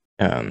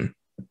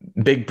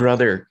Big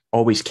Brother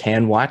always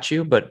can watch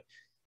you, but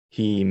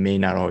he may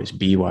not always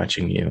be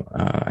watching you.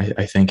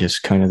 I think is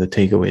kind of the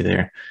takeaway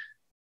there.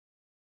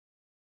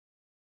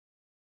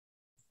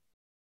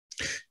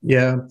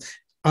 Yeah.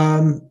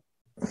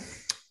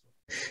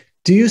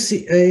 Do you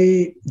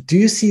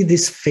see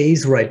this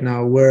phase right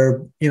now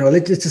where,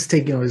 let's just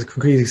take, as a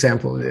concrete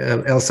example,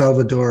 El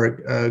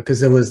Salvador,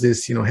 because there was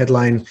this,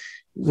 headline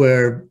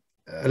where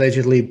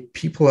allegedly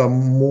people are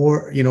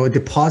more,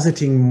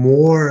 depositing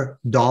more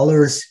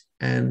dollars,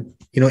 and,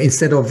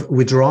 instead of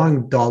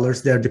withdrawing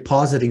dollars, they're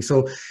depositing.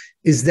 So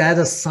is that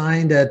a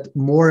sign that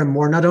more and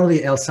more, not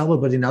only El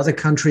Salvador, but in other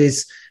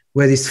countries,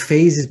 where this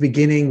phase is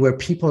beginning, where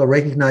people are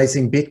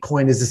recognizing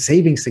Bitcoin as a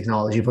savings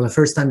technology for the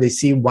first time? They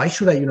see, why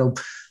should I,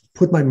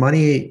 put my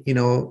money,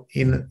 into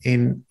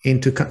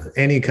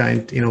any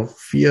kind,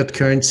 fiat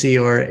currency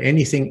or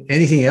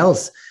anything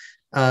else,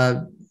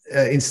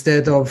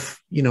 instead of,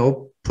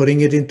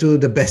 putting it into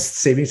the best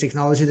savings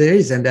technology there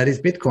is, and that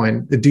is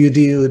Bitcoin.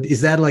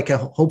 Is that like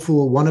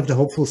one of the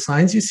hopeful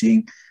signs you're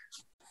seeing?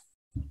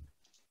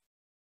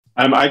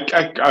 I've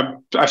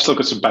still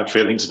got some bad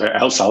feelings about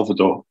El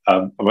Salvador.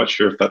 I'm not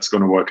sure if that's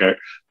going to work out.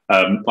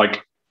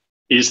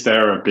 Is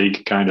there a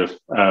big kind of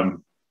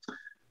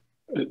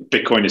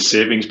Bitcoin is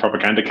savings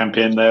propaganda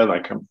campaign there?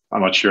 I'm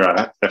not sure.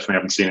 I definitely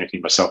haven't seen anything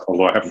myself,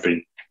 although I haven't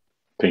been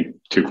paying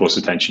too close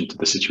attention to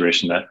the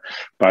situation there.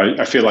 But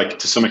I feel like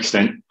to some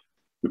extent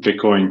with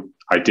Bitcoin,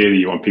 ideally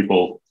you want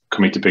people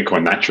coming to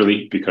Bitcoin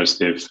naturally because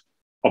they've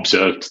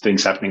observed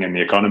things happening in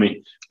the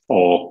economy,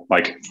 or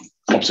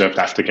observed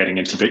after getting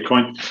into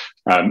Bitcoin.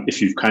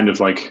 If you've kind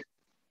of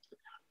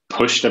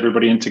pushed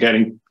everybody into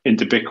getting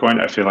into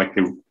Bitcoin, I feel like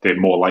they're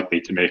more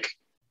likely to make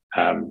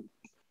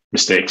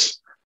mistakes,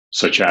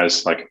 such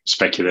as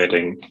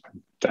speculating,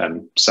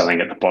 selling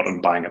at the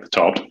bottom, buying at the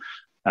top,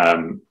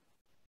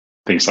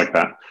 things like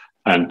that.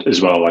 And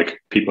as well,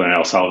 people in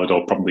El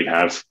Salvador probably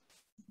have,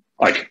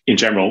 in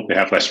general, they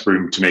have less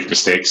room to make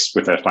mistakes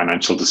with their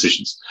financial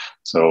decisions.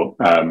 So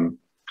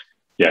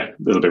yeah, a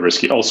little bit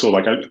risky. Also,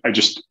 I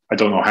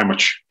don't know how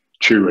much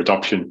true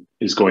adoption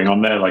is going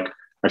on there.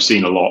 I've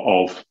seen a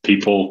lot of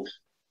people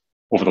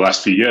over the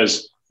last few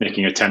years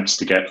making attempts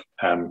to get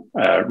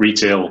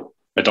retail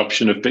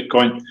adoption of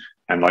Bitcoin,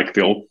 and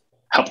they'll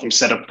help them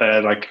set up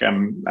their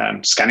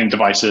scanning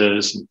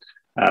devices,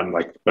 and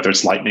whether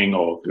it's Lightning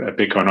or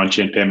Bitcoin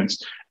on-chain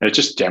payments. And it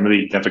just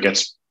generally never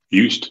gets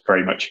used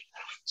very much.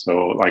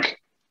 So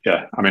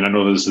yeah, I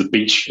know there's the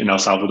beach in El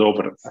Salvador,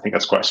 but I think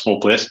that's quite a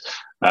small place.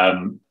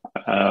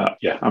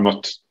 Yeah, I'm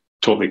not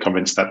totally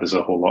convinced that there's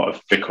a whole lot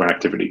of Bitcoin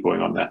activity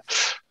going on there.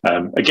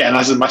 Again,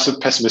 that's a massive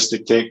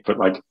pessimistic take, but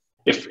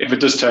if it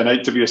does turn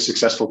out to be a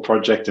successful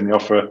project and they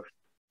offer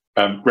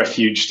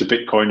refuge to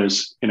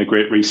Bitcoiners in a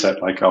great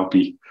reset, I'll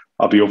be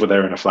over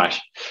there in a flash.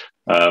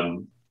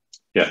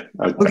 Yeah,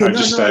 I'm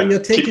just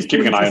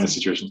keeping an eye on the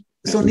situation.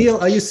 So Neil,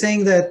 are you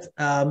saying that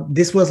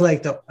this was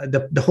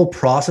the whole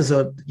process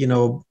of,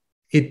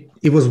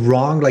 it was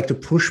wrong, do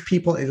push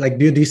people?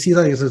 Do you see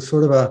that as a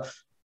sort of a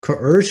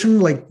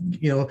coercion?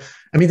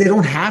 They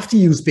don't have to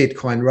use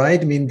Bitcoin,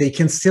 right? They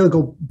can still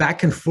go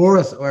back and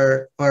forth,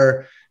 or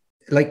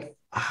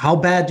how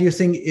bad do you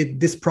think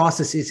this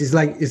process is?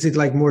 Is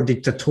it more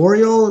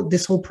dictatorial,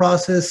 this whole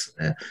process?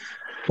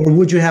 Or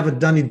would you have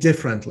done it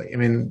differently?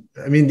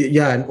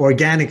 Yeah, and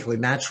organically,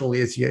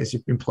 naturally, as you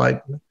implied.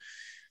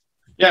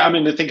 Yeah, I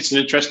think it's an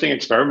interesting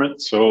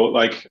experiment. So,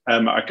 I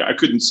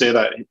couldn't say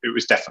that it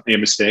was definitely a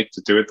mistake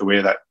to do it the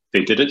way that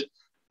they did it.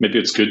 Maybe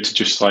it's good to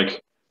just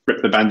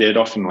rip the Band-Aid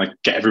off and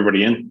get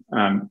everybody in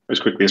as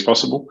quickly as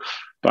possible.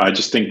 But I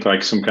just think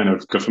some kind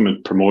of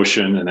government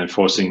promotion and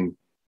enforcing.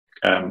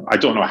 I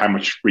don't know how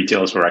much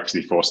retailers were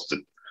actually forced to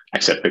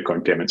accept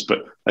Bitcoin payments, but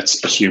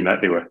let's assume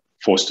that they were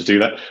forced to do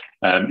that.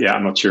 Yeah,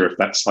 I'm not sure if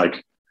that's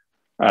the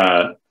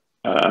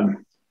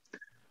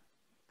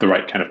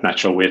right kind of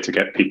natural way to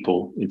get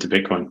people into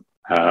Bitcoin.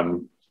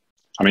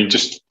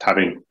 Just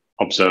having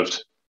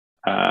observed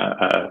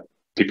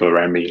people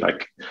around me,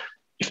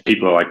 if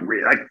people are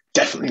really,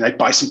 definitely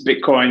buy some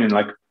Bitcoin, and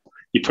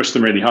you push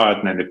them really hard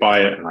and then they buy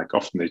it, and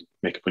often they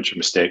make a bunch of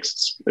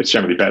mistakes. It's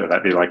generally better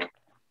that they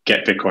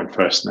get Bitcoin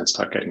first and then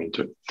start getting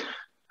into it.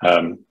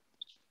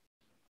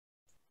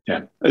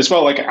 Yeah, as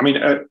well,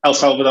 El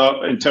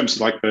Salvador, in terms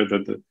of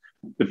the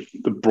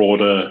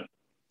broader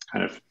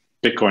kind of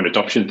Bitcoin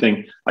adoption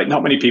thing,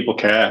 not many people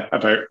care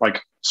about a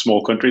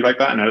small country like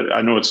that. And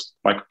I know it's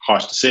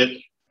harsh to say it.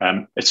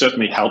 It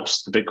certainly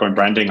helps the Bitcoin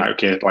branding.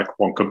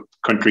 One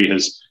country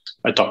has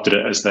adopted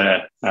it as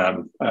their,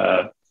 I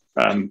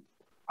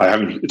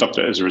haven't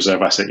adopted it as a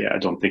reserve asset yet, I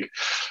don't think,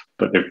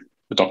 but they've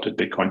adopted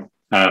Bitcoin.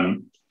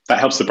 That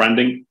helps the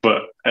branding,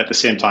 but at the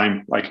same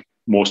time,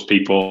 most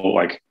people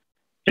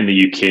in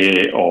the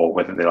UK, or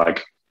whether they're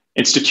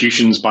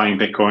institutions buying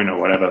Bitcoin or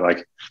whatever,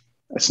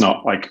 it's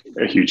not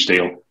a huge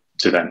deal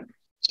to them.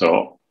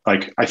 So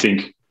I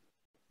think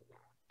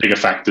bigger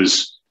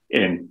factors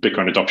in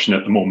Bitcoin adoption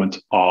at the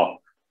moment are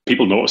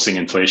people noticing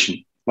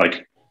inflation.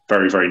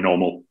 Very, very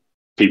normal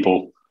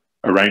people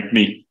around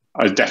me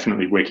are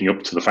definitely waking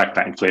up to the fact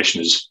that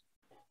inflation is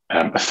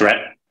a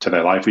threat to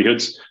their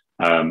livelihoods.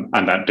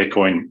 and that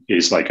Bitcoin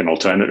is like an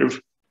alternative,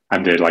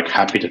 and they're like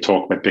happy to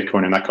talk about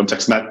Bitcoin in that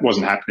context. And that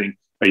wasn't happening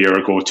a year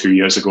ago, 2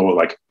 years ago.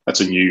 Like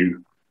that's a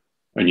new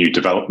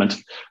development.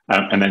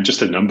 And then just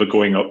the number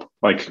going up,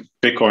 like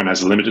Bitcoin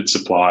has a limited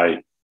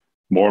supply.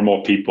 More and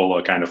more people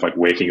are kind of like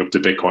waking up to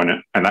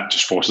Bitcoin, and that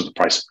just forces the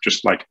price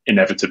just like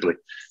inevitably.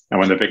 And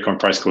when the Bitcoin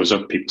price goes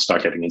up, people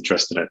start getting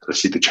interested in it. They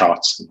see the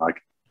charts and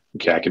like,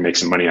 okay, I can make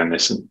some money on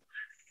this, and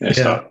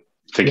start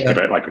thinking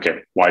about like, okay,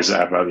 why does it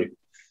have value?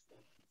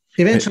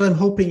 Eventually, I'm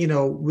hoping,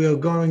 we're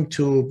going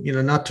to,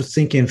 not to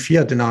think in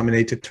fiat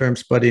denominated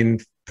terms, but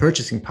in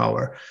purchasing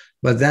power.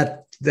 But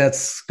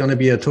that's going to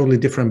be a totally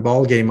different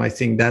ball game. I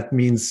think that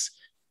means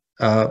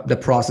the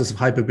process of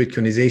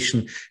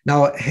hyper-Bitcoinization.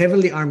 Now,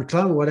 heavily armed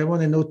cloud, what I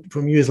want to know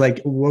from you is like,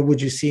 what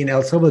would you see in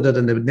El Salvador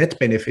and the net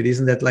benefit?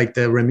 Isn't that like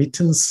the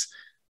remittance,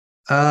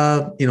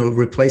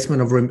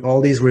 replacement of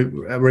all these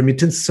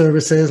remittance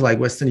services like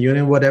Western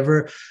Union,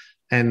 whatever?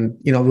 And,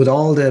 with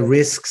all the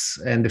risks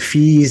and the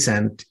fees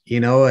and,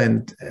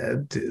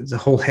 the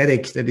whole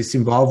headache that is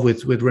involved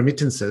with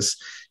remittances,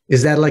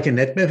 is that like a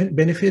net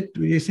benefit,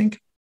 do you think?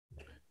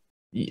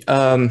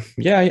 Yeah,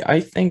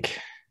 I think,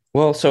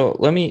 well, so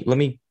let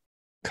me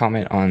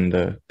comment on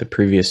the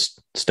previous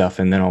stuff,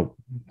 and then I'll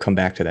come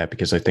back to that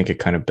because I think it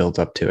kind of builds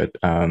up to it.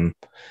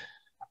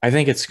 I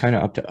think it's kind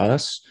of up to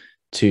us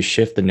to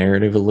shift the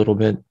narrative a little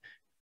bit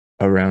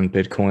around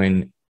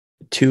Bitcoin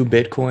to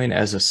Bitcoin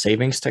as a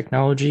savings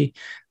technology.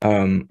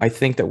 I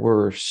think that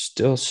we're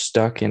still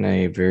stuck in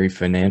a very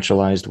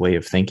financialized way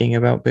of thinking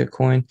about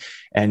Bitcoin.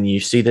 And you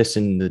see this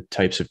in the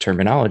types of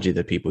terminology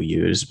that people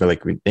use, but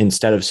like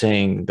instead of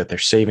saying that they're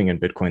saving in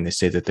Bitcoin, they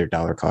say that they're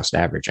dollar cost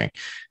averaging.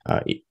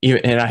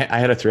 And I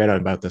had a thread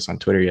about this on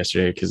Twitter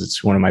yesterday because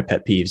it's one of my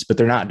pet peeves, but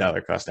they're not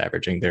dollar cost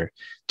averaging. They're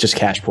just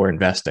cash poor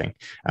investing.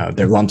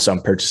 They're lump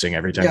sum purchasing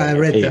every time. Yeah, I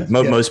read that.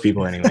 Most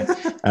people anyway.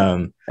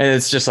 And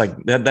it's just like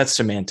that's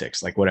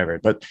semantics, like whatever.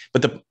 But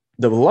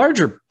the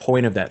larger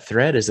point of that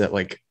thread is that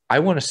like I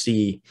want to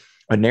see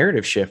a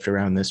narrative shift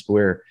around this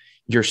where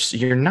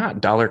you're not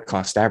dollar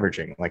cost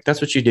averaging. Like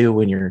that's what you do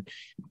when you're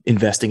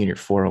investing in your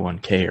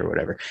 401k or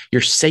whatever.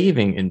 You're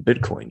saving in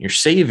Bitcoin. You're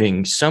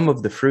saving some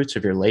of the fruits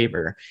of your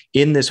labor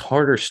in this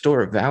harder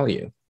store of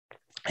value.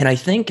 And I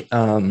think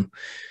I'm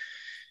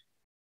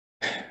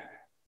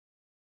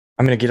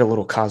going to get a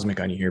little cosmic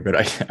on you here, but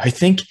I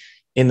think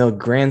in the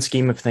grand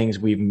scheme of things,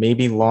 we've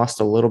maybe lost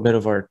a little bit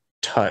of our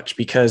touch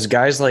because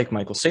guys like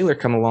Michael Saylor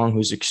come along,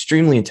 who's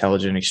extremely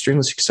intelligent,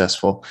 extremely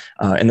successful,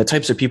 and the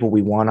types of people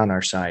we want on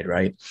our side,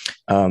 right?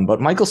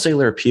 But Michael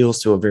Saylor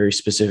appeals to a very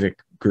specific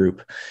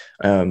group.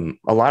 A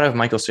lot of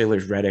Michael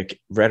Saylor's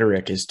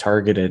rhetoric is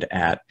targeted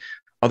at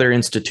other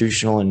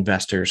institutional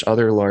investors,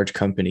 other large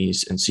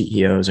companies and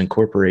CEOs and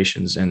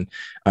corporations. And,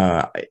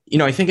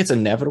 I think it's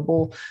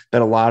inevitable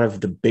that a lot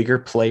of the bigger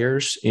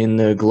players in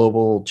the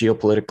global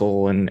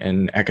geopolitical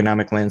and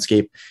economic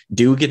landscape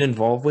do get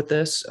involved with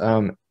this.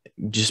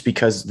 Just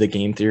because the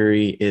game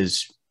theory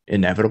is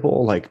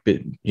inevitable, like,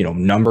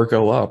 number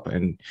go up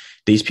and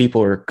these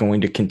people are going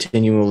to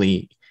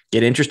continually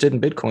get interested in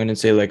Bitcoin and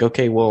say like,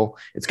 okay, well,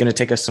 it's going to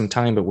take us some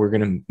time, but we're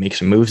going to make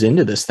some moves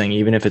into this thing,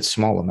 even if it's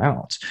small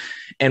amounts.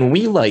 And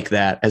we like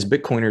that as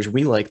Bitcoiners,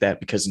 we like that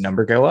because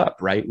number go up,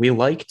 right? We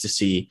like to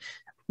see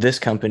this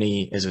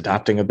company is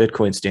adopting a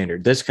Bitcoin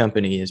standard. This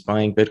company is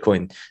buying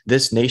Bitcoin.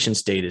 This nation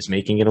state is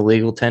making it a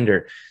legal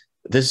tender.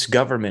 This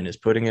government is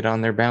putting it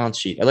on their balance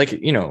sheet. Like,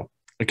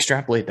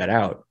 extrapolate that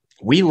out.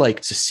 We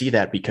like to see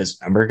that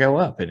because number go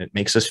up and it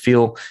makes us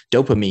feel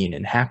dopamine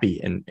and happy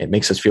and it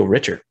makes us feel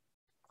richer.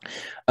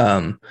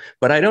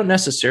 But I don't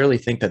necessarily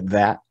think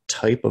that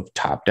type of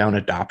top-down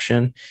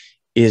adoption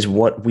is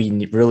what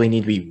we really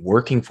need to be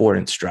working for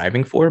and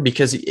striving for,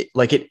 because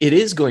it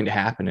is going to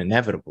happen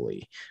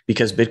inevitably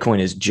because Bitcoin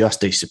is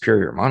just a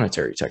superior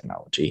monetary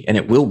technology and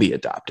it will be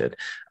adopted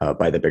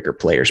by the bigger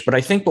players. But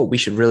I think what we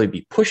should really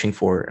be pushing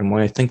for, and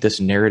why I think this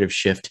narrative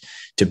shift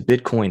to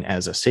Bitcoin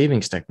as a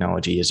savings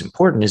technology is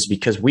important, is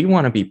because we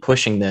want to be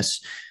pushing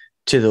this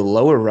to the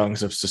lower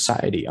rungs of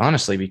society.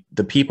 Honestly,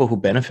 the people who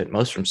benefit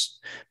most from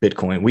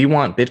Bitcoin, we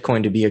want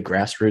Bitcoin to be a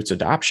grassroots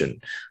adoption,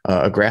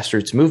 a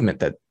grassroots movement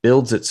that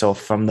builds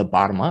itself from the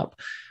bottom up.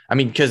 I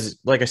mean, because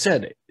like I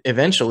said,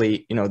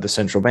 eventually, the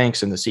central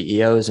banks and the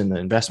CEOs and the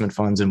investment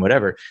funds and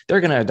whatever, they're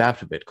going to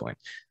adopt to Bitcoin,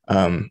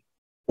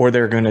 or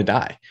they're going to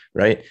die,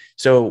 right?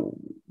 So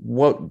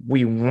what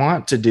we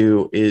want to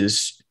do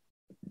is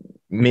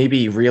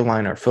maybe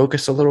realign our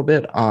focus a little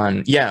bit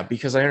on,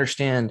 because I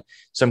understand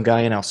some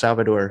guy in El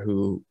Salvador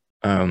who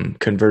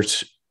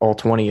converts all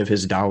 20 of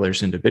his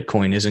dollars into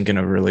Bitcoin isn't going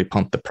to really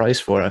pump the price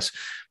for us.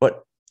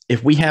 But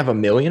if we have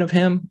 1 million of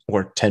him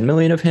or 10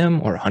 million of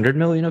him or 100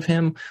 million of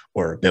him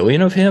or 1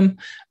 billion of him,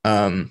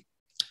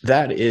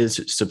 that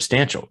is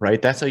substantial,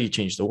 right? That's how you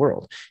change the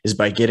world, is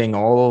by getting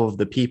all of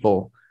the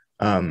people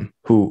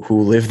who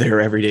live their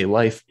everyday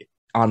life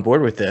on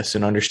board with this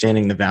and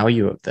understanding the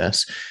value of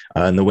this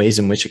and the ways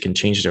in which it can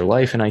change their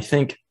life. And I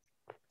think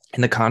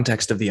in the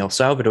context of the El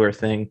Salvador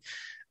thing,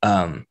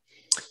 I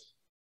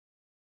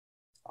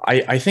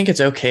think it's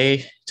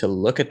okay to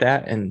look at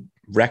that and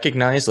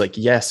recognize, like,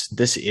 yes,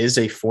 this is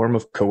a form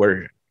of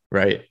coercion,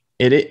 right?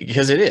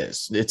 Because it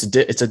is. It's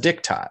a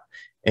diktat.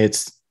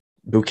 It's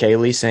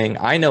Bukele saying,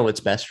 I know what's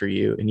best for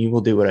you and you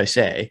will do what I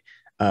say.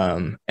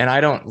 And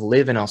I don't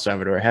live in El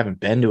Salvador. I haven't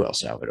been to El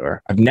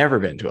Salvador. I've never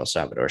been to El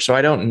Salvador. So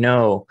I don't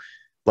know,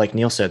 like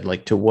Neil said,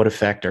 like, to what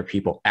effect are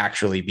people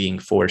actually being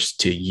forced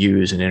to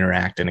use and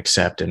interact and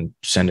accept and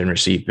send and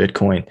receive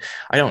Bitcoin?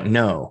 I don't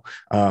know.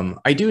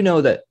 I do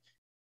know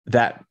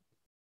that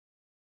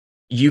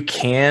you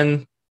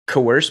can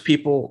coerce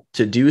people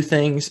to do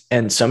things,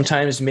 and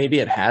sometimes maybe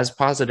it has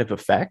positive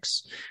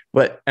effects.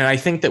 And I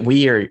think that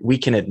we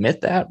can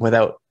admit that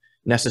without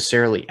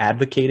necessarily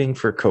advocating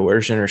for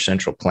coercion or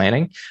central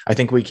planning. I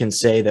think we can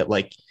say that,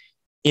 like,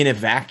 in a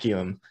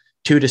vacuum,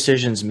 two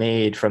decisions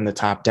made from the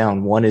top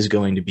down, one is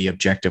going to be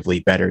objectively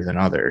better than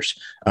others.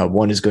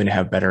 One is going to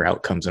have better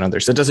outcomes than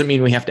others. That doesn't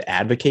mean we have to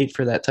advocate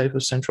for that type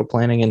of central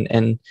planning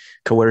and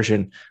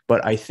coercion,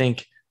 but I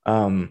think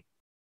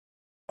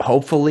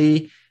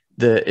hopefully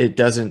it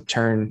doesn't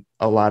turn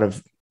a lot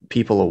of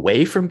people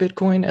away from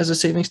Bitcoin as a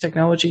savings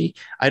technology.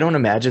 I don't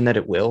imagine that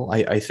it will.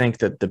 I think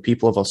that the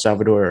people of El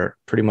Salvador are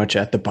pretty much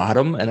at the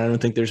bottom, and I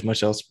don't think there's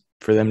much else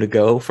for them to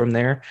go from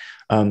there.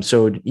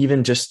 So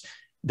even just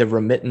the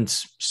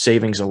remittance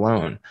savings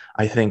alone,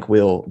 I think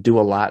will do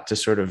a lot to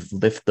sort of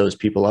lift those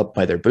people up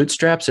by their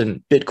bootstraps.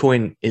 And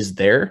Bitcoin is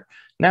there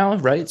now,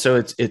 right? So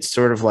it's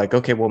sort of like,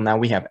 okay, well, now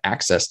we have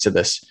access to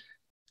this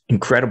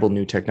incredible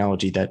new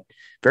technology that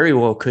very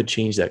well could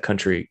change that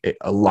country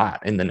a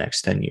lot in the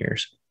next 10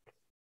 years.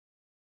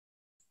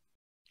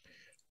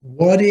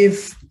 What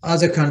if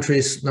other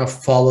countries now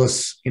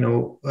follows, and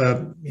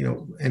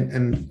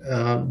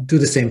do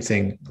the same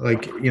thing?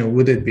 Like,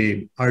 would it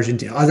be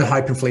Argentina, other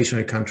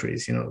hyperinflationary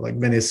countries, like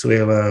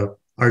Venezuela,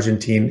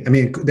 Argentina? I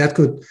mean,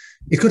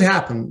 it could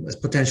happen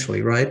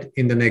potentially, right,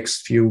 in the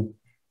next few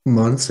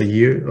months, a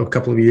year, or a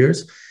couple of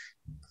years,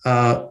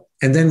 and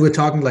then we're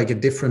talking like a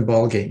different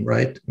ball game,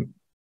 right?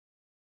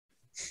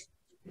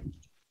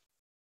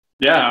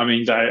 Yeah, I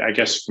mean, I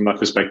guess from that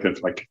perspective,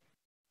 like,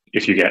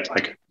 if you get,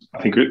 like,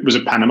 I think it was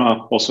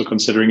Panama also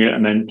considering it,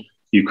 and then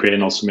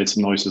Ukraine also made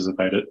some noises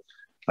about it.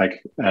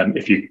 Like,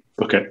 if you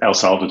look at El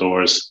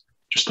Salvador as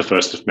just the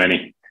first of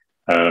many,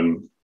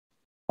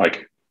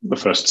 like the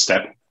first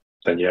step,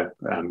 then yeah,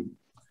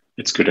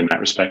 it's good in that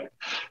respect.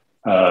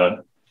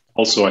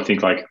 Also, I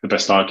think, like, the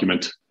best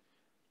argument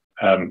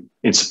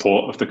in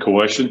support of the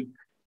coercion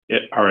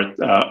are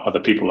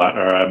the people that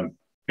are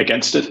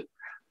against it,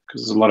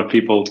 because there's a lot of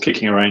people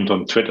kicking around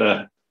on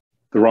Twitter,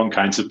 the wrong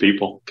kinds of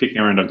people kicking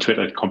around on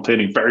Twitter,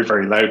 complaining very,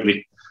 very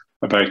loudly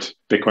about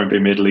Bitcoin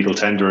being made legal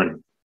tender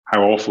and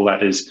how awful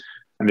that is.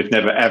 And they've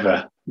never,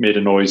 ever made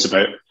a noise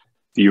about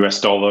the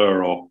US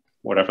dollar or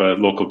whatever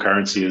local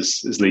currency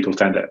is legal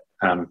tender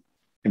in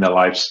their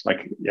lives.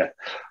 Like, yeah,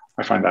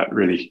 I find that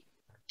really,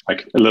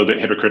 like, a little bit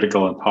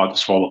hypocritical and hard to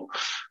swallow.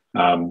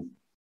 I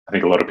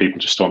think a lot of people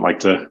just don't like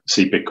to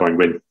see Bitcoin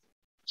win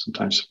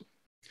sometimes.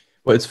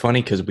 Well, it's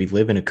funny because we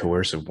live in a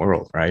coercive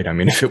world, right? I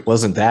mean, if it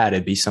wasn't that,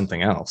 it'd be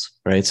something else,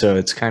 right? So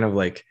it's kind of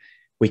like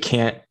we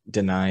can't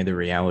deny the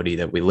reality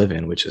that we live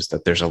in, which is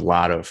that there's a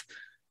lot of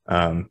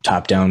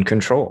top-down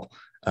control.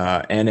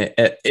 And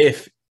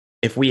if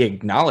we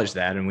acknowledge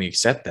that and we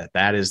accept that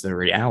that is the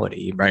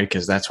reality, right?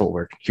 Because that's what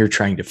we're here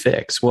trying to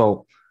fix.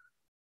 Well,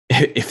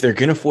 if they're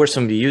going to force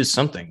them to use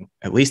something,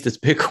 at least it's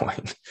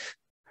Bitcoin.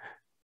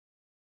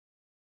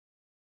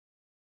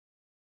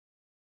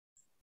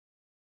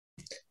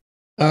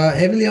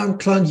 Heavily on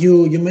Clint,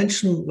 you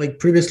mentioned, like,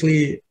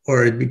 previously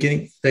or at the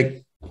beginning,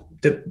 like,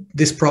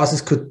 this process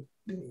could,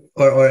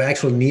 or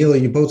actually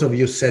Neil, both of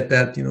you said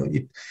that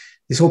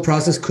this whole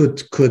process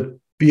could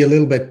be a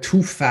little bit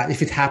too fast.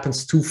 If it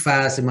happens too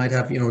fast, it might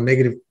have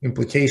negative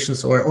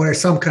implications or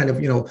some kind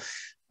of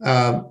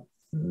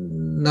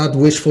not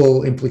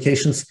wishful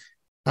implications.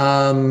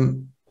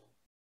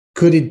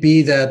 Could it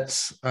be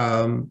that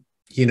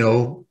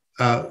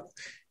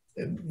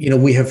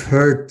we have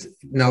heard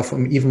now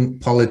from even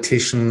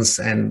politicians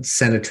and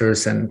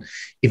senators and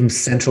even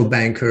central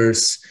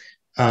bankers,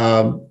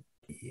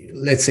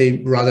 let's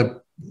say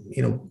rather,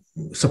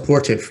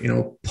 supportive,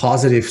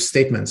 positive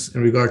statements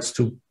in regards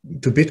to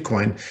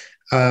Bitcoin.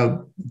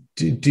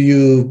 Do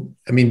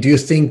you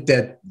think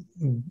that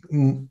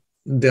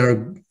there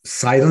are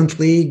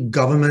silently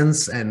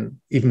governments and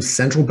even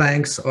central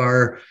banks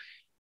are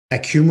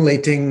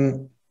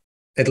accumulating,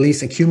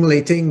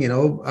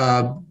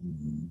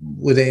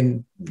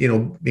 within,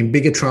 in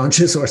bigger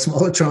tranches or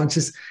smaller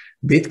tranches,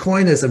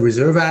 Bitcoin as a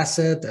reserve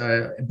asset,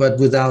 but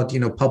without,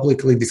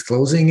 publicly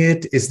disclosing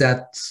it? Is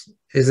that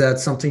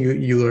something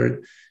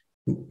you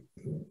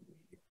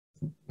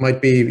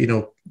might be,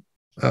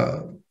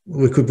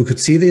 we could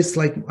see this,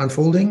 like,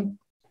 unfolding?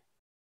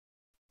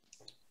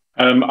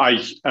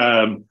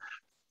 It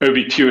would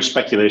be pure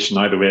speculation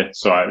either way.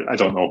 So I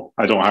don't know.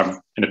 I don't have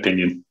an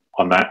opinion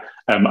on that.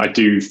 I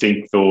do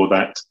think, though,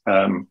 that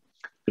I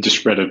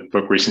just read a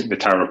book recently, The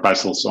Tower of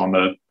Babel, on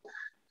the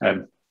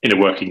inner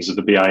workings of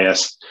the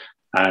BIS,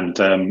 and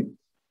a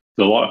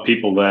lot of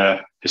people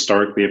there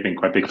historically have been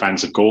quite big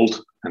fans of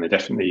gold, and they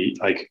definitely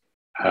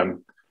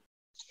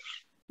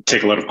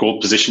take a lot of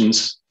gold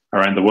positions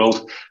around the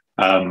world.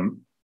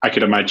 I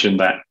could imagine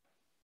that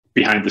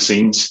behind the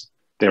scenes,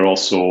 they're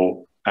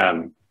also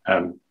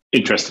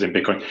interested in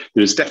Bitcoin.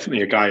 There's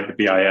definitely a guy at the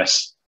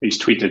BIS. He's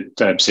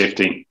tweeted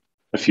safety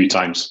a few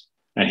times,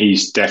 and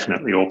he's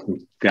definitely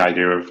opened the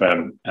idea of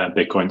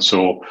Bitcoin.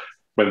 So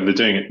whether they're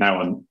doing it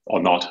now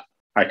or not,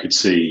 I could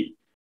see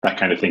that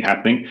kind of thing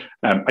happening.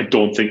 I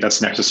don't think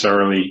that's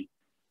necessarily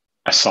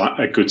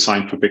a good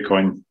sign for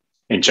Bitcoin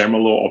in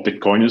general or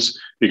Bitcoiners,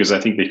 because I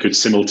think they could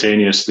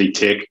simultaneously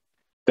take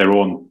their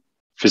own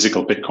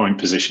physical Bitcoin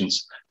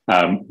positions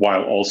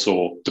while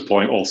also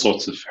deploying all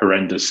sorts of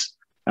horrendous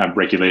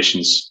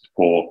regulations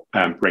for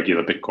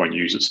regular Bitcoin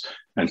users,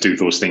 and do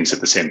those things at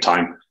the same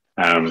time.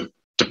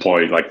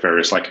 Deploy like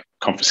various like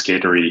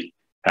confiscatory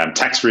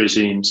tax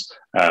regimes,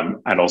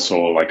 and also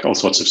like all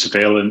sorts of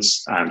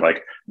surveillance and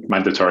like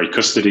mandatory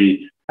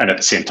custody, and at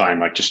the same time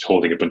like just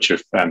holding a bunch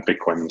of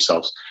Bitcoin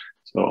themselves.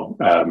 So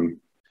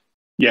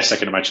yes, I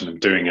can imagine them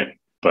doing it,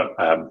 but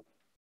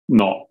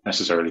not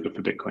necessarily good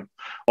for Bitcoin.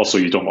 Also,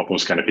 you don't want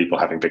those kind of people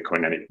having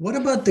Bitcoin anyway. What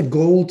about the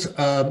gold?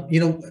 I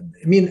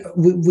mean,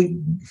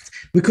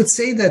 we could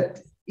say that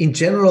in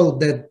general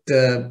that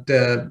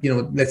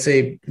let's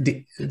say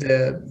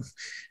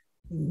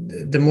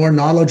the more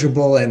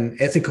knowledgeable and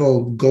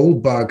ethical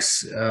gold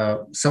bugs,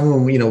 some of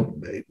them,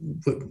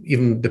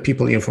 even the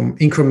people from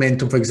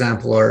Incrementum, for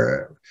example,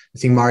 or I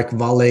think Mark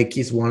Valek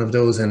is one of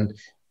those. And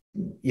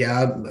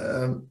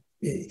do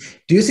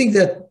you think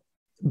that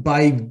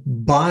by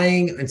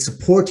buying and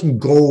supporting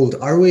gold,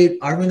 are we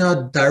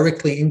not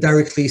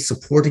indirectly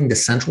supporting the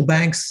central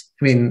banks?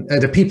 I mean,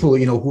 the people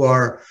who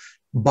are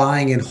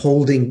buying and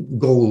holding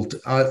gold,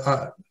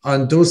 are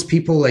those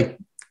people like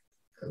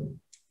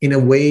in a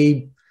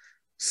way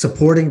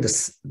supporting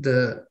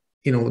the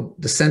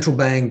central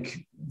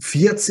bank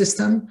fiat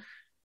system?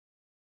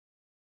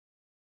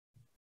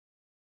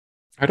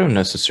 I don't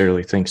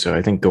necessarily think so.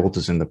 I think gold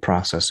is in the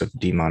process of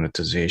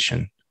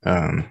demonetization.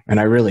 And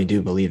I really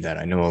do believe that.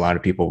 I know a lot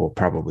of people will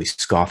probably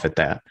scoff at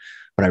that,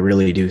 but I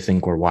really do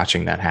think we're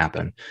watching that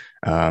happen.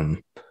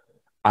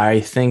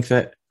 I think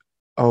that,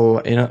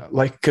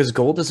 because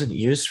gold isn't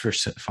used for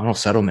final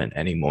settlement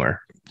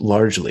anymore,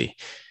 largely.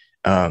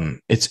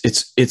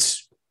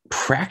 It's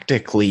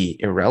practically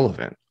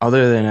irrelevant,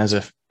 other than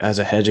as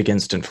a hedge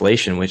against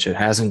inflation, which it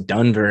hasn't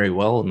done very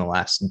well in the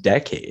last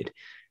decade.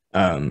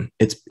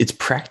 It's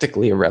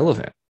practically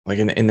irrelevant. Like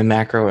in the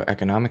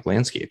macroeconomic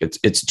landscape,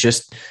 it's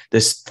just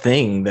this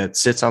thing that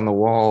sits on the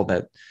wall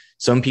that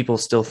some people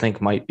still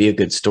think might be a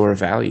good store of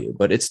value,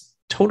 but it's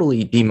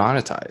totally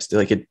demonetized.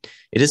 Like it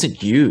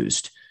isn't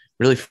used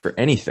really for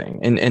anything.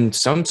 And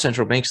some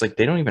central banks, like,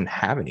 they don't even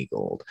have any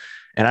gold.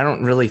 And I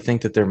don't really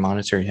think that their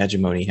monetary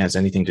hegemony has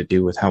anything to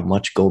do with how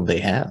much gold they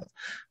have,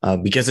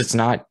 because it's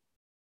not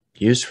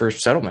used for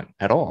settlement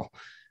at all.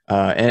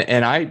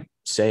 And I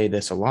say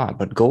this a lot,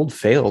 but gold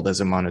failed as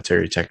a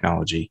monetary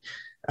technology.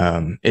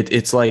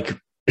 It's like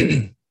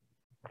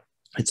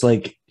it's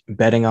like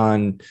betting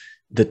on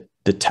the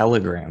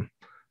telegram,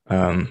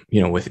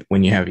 with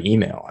when you have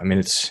email. I mean,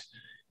 it's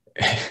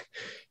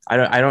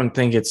I don't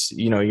think it's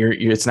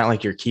it's not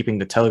like you're keeping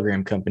the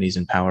telegram companies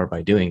in power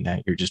by doing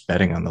that. You're just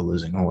betting on the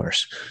losing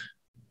horse.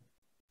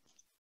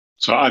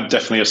 So I'm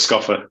definitely a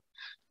scoffer.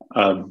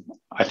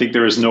 I think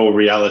there is no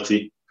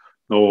reality,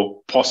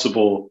 no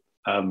possible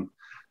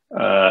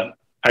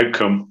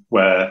outcome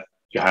where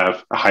you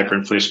have a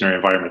hyperinflationary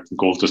environment and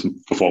gold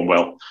doesn't perform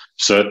well.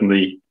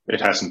 Certainly,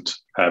 it hasn't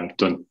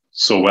done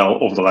so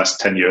well over the last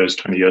 10 years,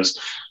 20 years.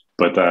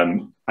 But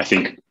I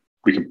think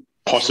we can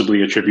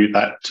possibly attribute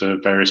that to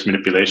various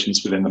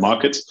manipulations within the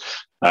markets.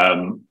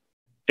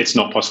 It's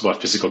not possible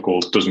that physical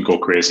gold doesn't go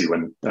crazy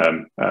when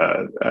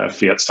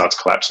fiat starts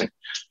collapsing.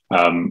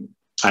 And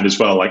as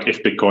well, like,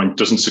 if Bitcoin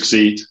doesn't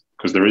succeed,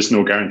 because there is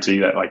no guarantee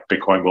that like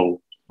Bitcoin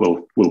will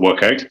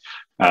work out,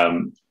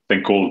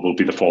 then gold will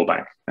be the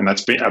fallback. And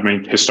that's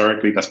been,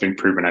 historically, that's been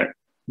proven out.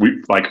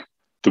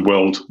 The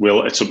world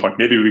will at some point,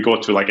 maybe we go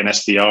to like an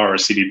SDR or a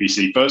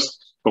CDBC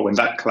first, but when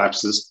that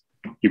collapses,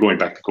 you're going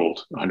back to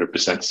gold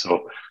 100%.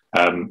 So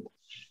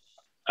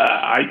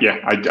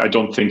I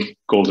don't think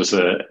gold is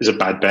a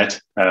bad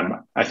bet.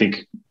 I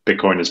think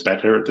Bitcoin is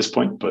better at this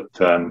point, but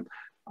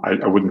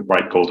I wouldn't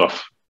write gold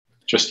off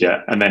just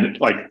yet. And then,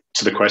 like,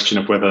 to the question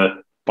of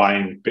whether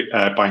buying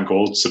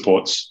gold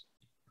supports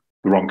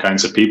the wrong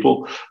kinds of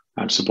people,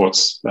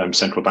 supports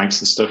central banks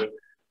and stuff.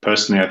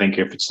 Personally, I think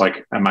if it's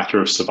like a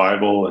matter of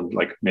survival and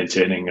like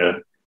maintaining a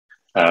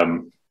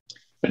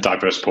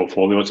diverse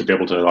portfolio to be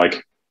able to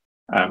like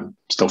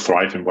still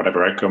thrive in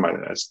whatever outcome,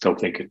 I still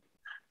think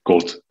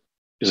gold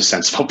is a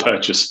sensible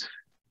purchase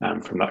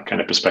from that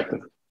kind of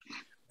perspective.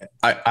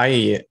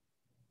 I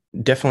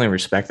definitely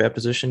respect that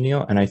position,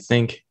 Neil, and I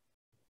think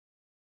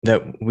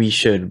that we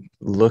should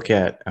look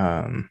at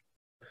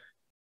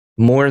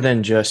more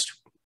than just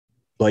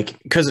like,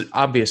 because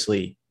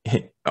obviously,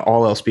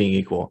 all else being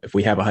equal, if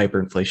we have a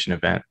hyperinflation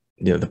event,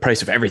 the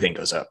price of everything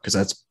goes up,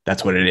 because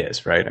that's what it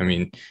is, right? I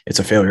mean, it's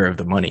a failure of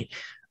the money.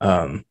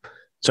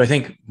 So I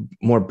think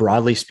more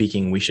broadly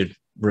speaking, we should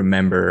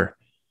remember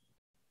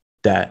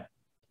that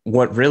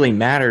what really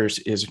matters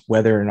is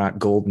whether or not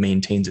gold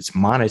maintains its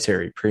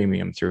monetary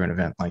premium through an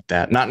event like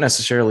that, not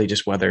necessarily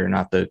just whether or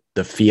not the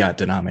fiat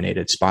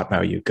denominated spot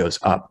value goes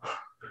up.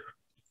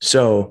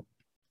 So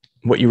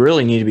what you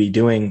really need to be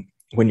doing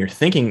when you're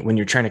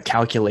trying to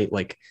calculate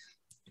like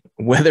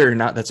whether or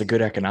not that's a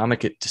good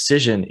economic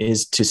decision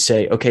is to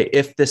say, okay,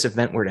 if this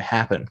event were to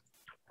happen,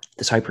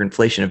 this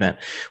hyperinflation event,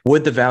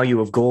 would the value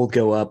of gold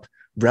go up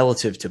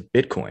relative to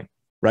Bitcoin,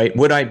 right?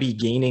 Would I be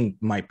gaining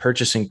my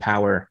purchasing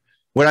power?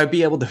 Would I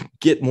be able to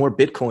get more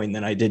Bitcoin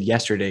than I did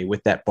yesterday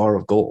with that bar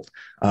of gold?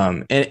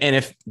 And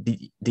if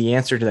the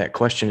answer to that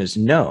question is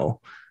no,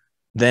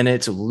 then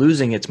it's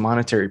losing its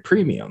monetary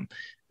premium.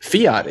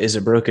 Fiat is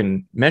a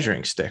broken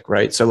measuring stick,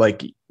 right? So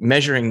like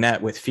measuring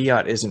that with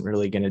fiat isn't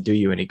really going to do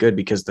you any good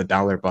because the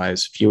dollar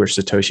buys fewer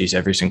Satoshis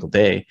every single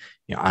day,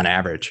 on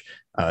average,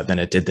 than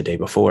it did the day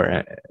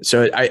before.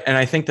 So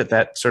I think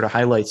that sort of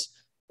highlights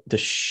the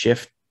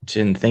shift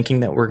in thinking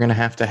that we're going to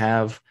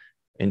have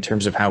in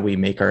terms of how we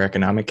make our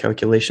economic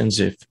calculations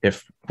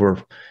if we're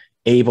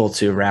able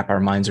to wrap our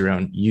minds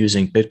around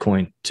using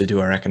Bitcoin to do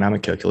our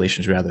economic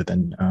calculations rather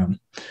than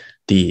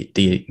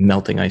the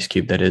melting ice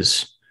cube that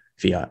is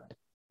fiat.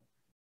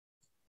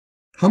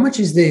 How much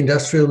is the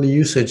industrial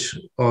usage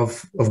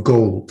of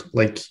gold?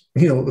 Like,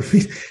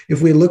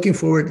 if we're looking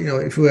forward,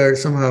 if we're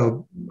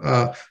somehow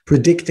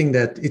predicting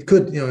that it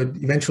could,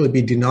 eventually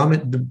be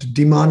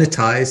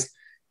demonetized,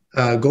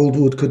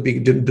 gold could be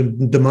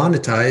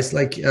demonetized.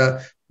 Like,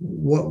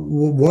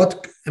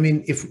 what? I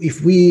mean,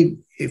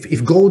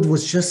 if gold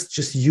was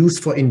just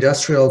used for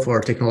industrial, for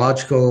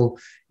technological,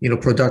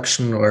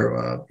 production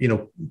or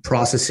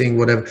processing,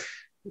 whatever,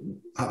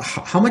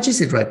 how much is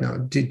it right now?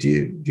 Do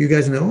you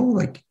guys know?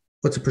 Like,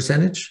 what's the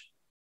percentage?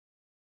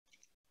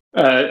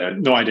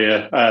 No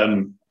idea.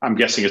 I'm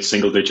guessing it's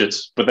single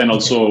digits. But then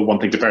also one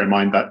thing to bear in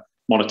mind that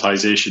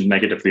monetization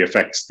negatively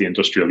affects the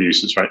industrial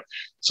uses, right?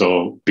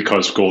 So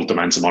because gold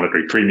demands a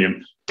monetary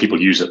premium,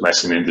 people use it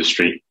less in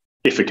industry.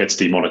 If it gets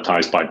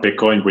demonetized by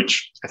Bitcoin,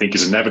 which I think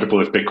is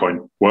inevitable if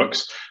Bitcoin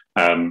works,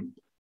 then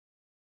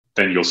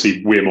you'll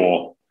see way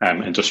more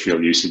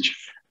industrial usage.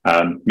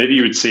 Maybe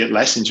you would see it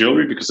less in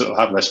jewelry because it'll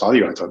have less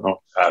value. I don't know.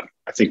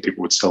 I think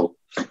people would still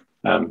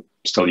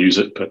use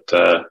it, but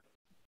I'm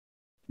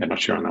not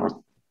sure on that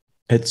one.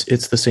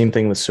 It's the same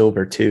thing with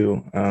silver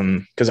too,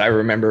 because I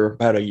remember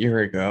about a year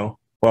ago.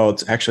 Well,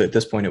 it's actually at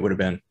this point it would have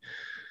been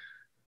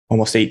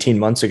almost 18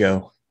 months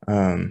ago.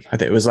 I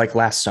think it was like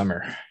last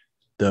summer.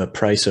 The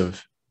price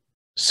of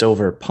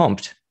silver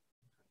pumped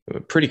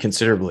pretty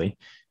considerably,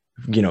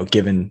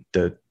 given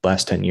the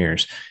last 10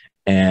 years.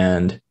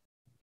 And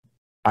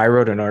I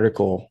wrote an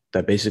article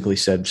that basically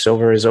said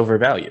silver is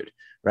overvalued,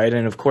 right?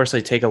 And of course, I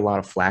take a lot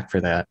of flack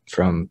for that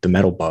from the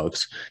metal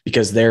bugs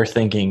because they're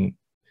thinking,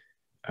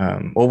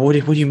 well, what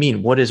do you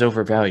mean? What is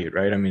overvalued,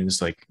 right? I mean,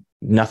 it's like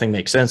nothing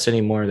makes sense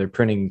anymore. They're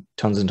printing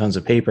tons and tons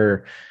of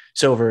paper.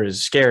 Silver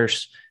is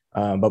scarce.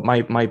 But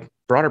my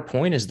broader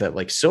point is that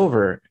like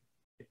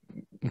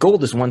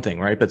gold is one thing,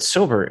 right? But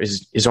silver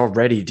is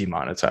already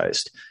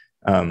demonetized.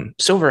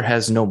 Silver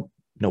has no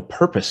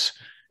purpose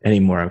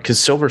anymore because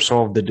silver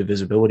solved the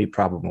divisibility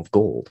problem of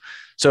gold.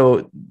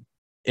 So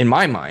in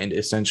my mind,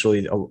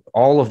 essentially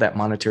all of that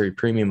monetary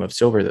premium of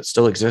silver that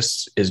still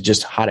exists is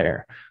just hot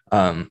air.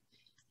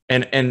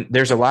 And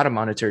there's a lot of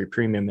monetary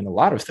premium in a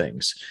lot of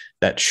things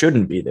that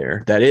shouldn't be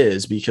there. That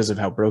is because of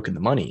how broken the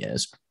money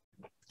is.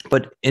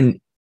 But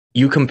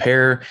you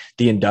compare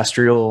the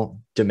industrial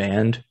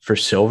demand for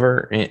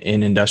silver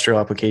in industrial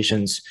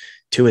applications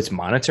to its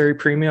monetary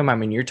premium. I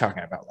mean, you're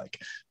talking about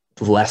like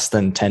less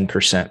than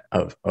 10%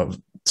 of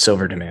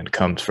silver demand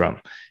comes from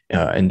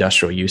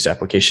industrial use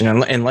application.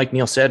 And like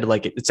Neil said,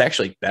 like it's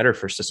actually better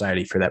for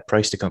society for that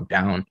price to come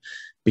down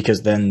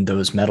because then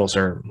those metals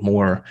are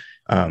more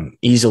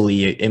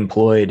easily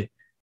employed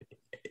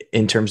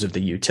in terms of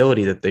the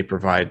utility that they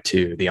provide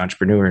to the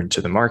entrepreneur and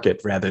to the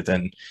market rather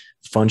than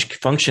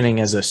functioning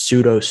as a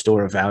pseudo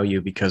store of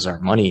value because our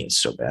money is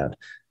so bad.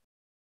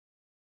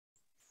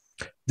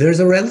 There's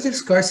a relative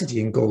scarcity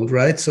in gold,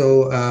 right?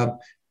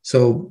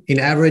 So in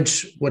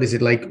average, what is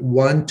it, like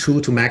 1,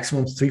 2 to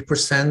maximum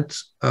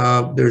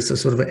 3%? There's a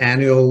sort of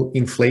annual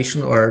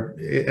inflation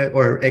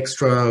or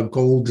extra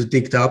gold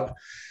digged up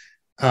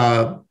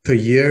per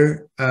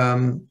year.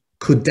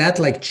 Could that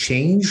like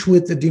change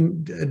with the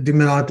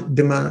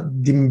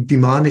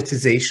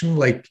demonetization?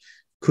 Like,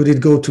 could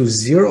it go to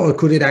zero or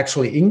could it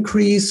actually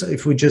increase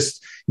if we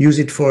just use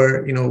it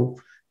for,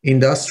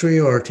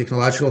 industry or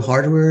technological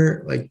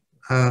hardware? Like,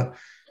 I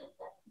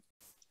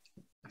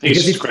think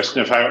it's just a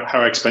question of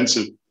how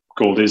expensive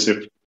gold is.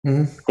 If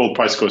gold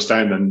price goes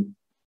down, then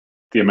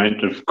the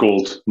amount of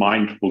gold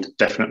mined will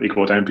definitely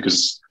go down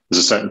because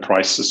there's a certain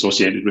price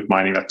associated with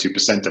mining that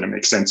 2%, and it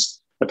makes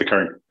sense at the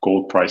current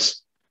gold price.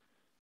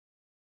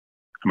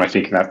 Am I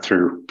thinking that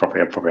through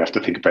properly? I probably have to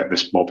think about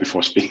this more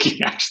before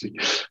speaking, actually.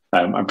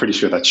 I'm pretty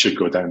sure that should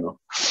go down, though.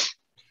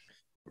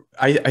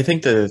 I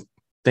think the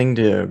thing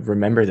to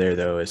remember there,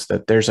 though, is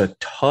that there's a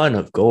ton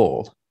of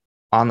gold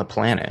on the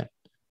planet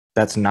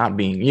that's not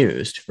being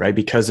used, right?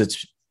 Because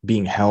it's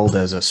being held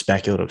as a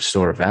speculative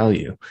store of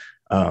value.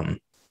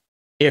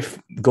 If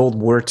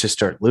gold were to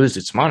start lose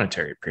its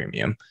monetary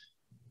premium,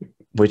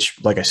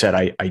 which, like I said,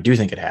 I do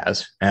think it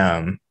has,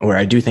 or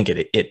I do think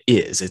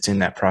it's in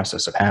that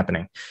process of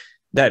happening.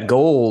 That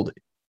gold,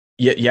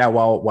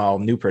 while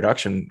new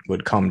production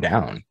would come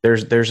down,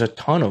 there's a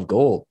ton of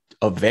gold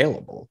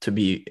available to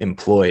be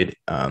employed.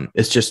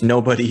 It's just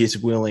nobody is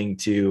willing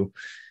to,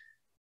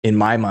 in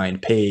my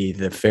mind, pay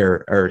the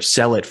fair or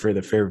sell it for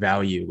the fair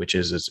value, which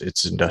is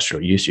its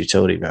industrial use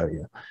utility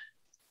value.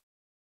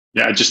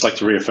 Yeah, I'd just like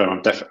to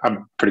reaffirm,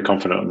 I'm pretty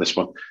confident on this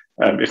one.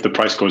 If the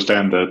price goes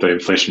down, the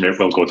inflation rate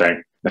will go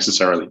down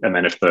necessarily. And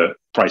then if the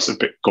price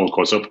of gold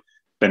goes up,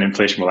 then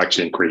inflation will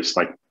actually increase,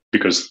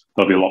 because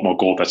there'll be a lot more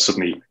gold that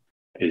suddenly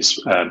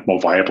is more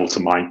viable to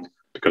mine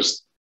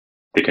because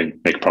they can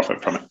make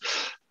profit from it.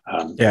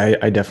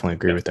 I definitally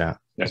agree with that.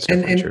 That's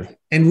definitely true.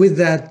 And with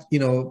that,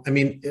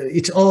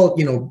 it's all,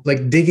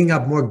 like digging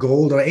up more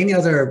gold or any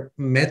other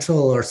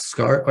metal or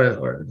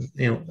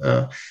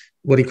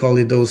what do you call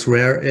it, those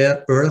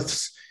rare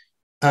earths.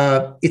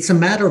 It's a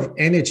matter of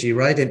energy,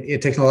 right?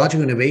 And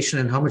technological innovation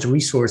and how much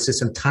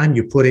resources and time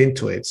you put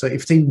into it. So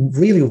if they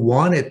really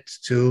wanted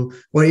to,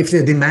 or if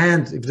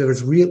there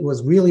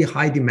was really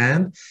high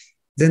demand,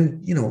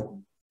 then,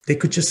 they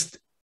could just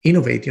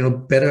innovate,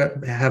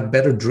 have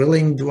better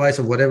drilling device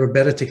or whatever,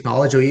 better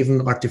technology, or even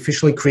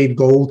artificially create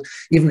gold.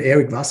 Even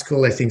Eric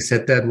Vaskol, I think,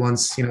 said that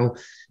once,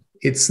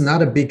 it's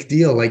not a big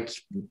deal,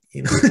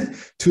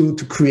 to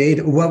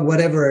create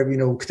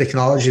whatever,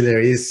 technology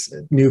there is,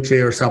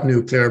 nuclear,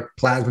 subnuclear,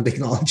 plasma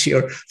technology,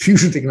 or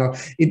fusion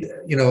technology,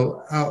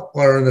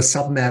 or on a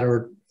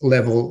submatter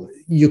level,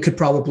 you could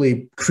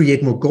probably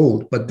create more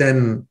gold, but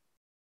then,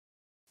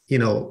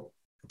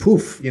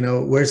 poof,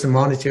 where's the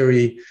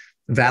monetary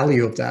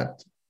value of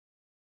that?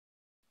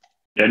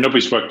 Yeah,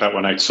 nobody's worked that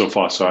one out so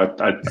far, so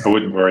I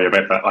wouldn't worry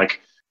about that.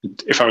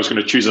 If I was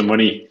going to choose a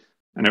money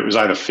and it was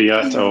either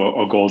fiat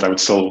or gold, I would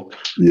still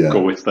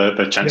go with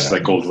the chances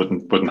that gold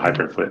wouldn't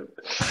hyperinflate.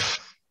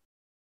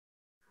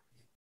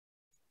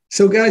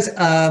 So guys,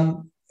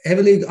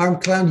 Heavily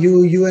Armed Clown,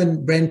 you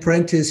and Brent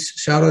Prentice,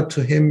 shout out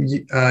to him.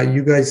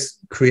 You guys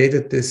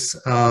created this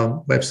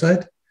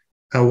website,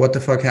 What the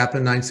Fuck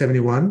Happened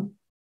 971.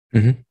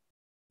 Mm-hmm.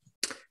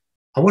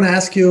 I want to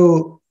ask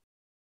you,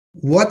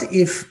 what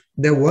if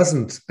there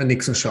wasn't a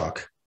Nixon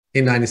shock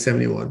in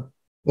 1971?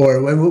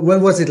 Or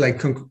when was it,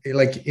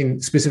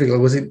 in specifically,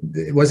 was it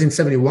in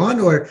 71,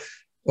 or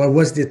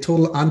was the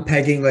total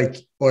unpegging,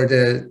 or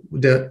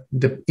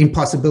the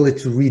impossibility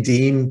to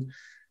redeem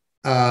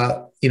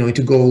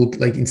into gold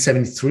in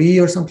 73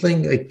 or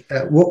something?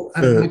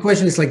 My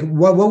question is,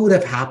 what would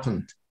have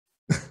happened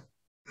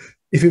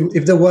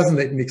if there wasn't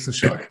a Nixon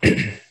shock?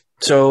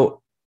 So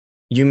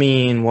you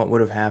mean what would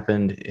have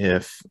happened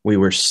if we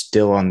were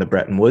still on the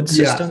Bretton Woods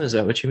system? Is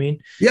that what you mean?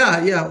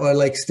 Yeah.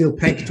 Or still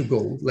pegged to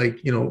gold,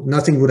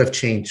 nothing would have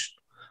changed.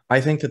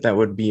 I think that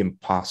would be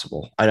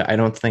impossible. I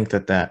don't think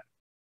that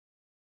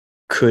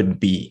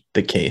could be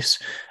the case,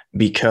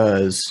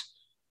 because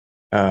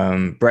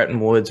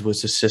Bretton Woods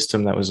was a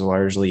system that was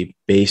largely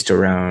based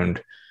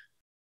around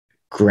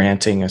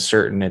granting a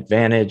certain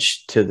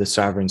advantage to the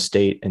sovereign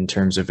state in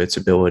terms of its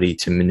ability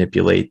to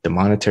manipulate the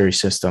monetary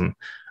system,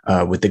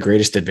 with the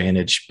greatest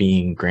advantage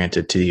being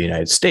granted to the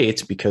United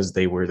States because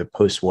they were the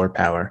post-war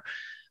power.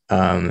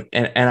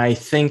 And I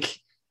think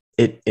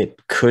it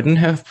couldn't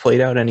have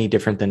played out any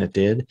different than it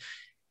did.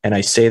 And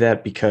I say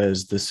that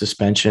because the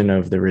suspension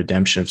of the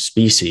redemption of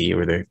specie,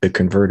 or the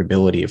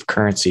convertibility of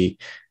currency,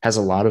 has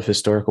a lot of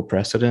historical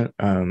precedent.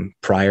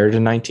 Prior to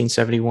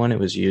 1971, it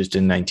was used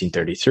in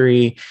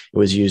 1933. It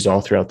was used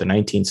all throughout the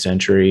 19th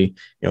century.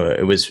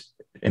 It was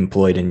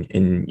employed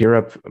in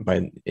Europe,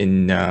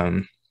 in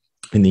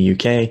the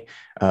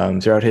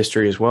UK, throughout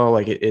history as well.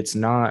 It's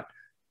not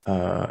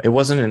an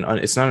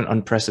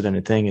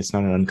unprecedented thing. It's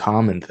not an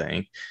uncommon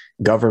thing.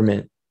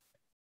 Government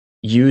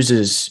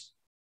uses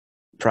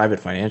private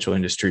financial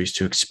industries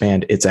to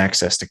expand its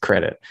access to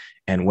credit.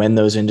 And when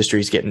those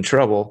industries get in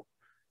trouble,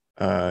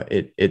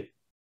 it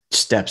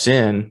steps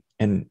in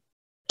and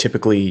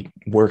typically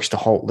works to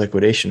halt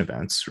liquidation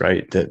events,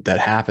 right? That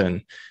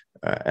happen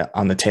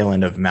on the tail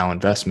end of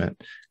malinvestment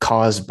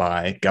caused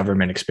by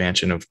government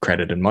expansion of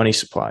credit and money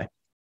supply.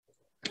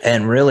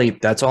 And really,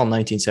 that's all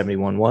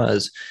 1971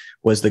 was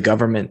the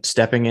government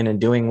stepping in and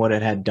doing what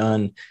it had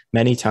done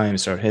many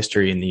times throughout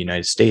history in the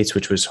United States,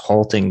 which was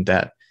halting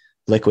that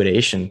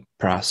liquidation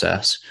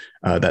process,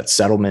 that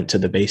settlement to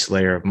the base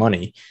layer of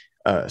money,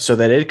 so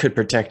that it could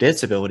protect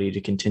its ability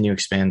to continue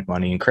expand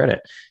money and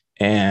credit.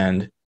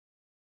 And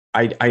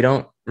I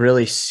don't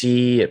really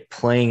see it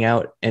playing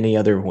out any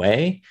other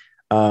way,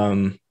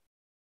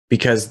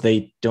 because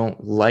they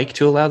don't like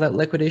to allow that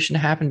liquidation to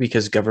happen,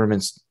 because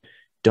governments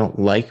don't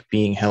like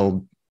being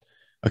held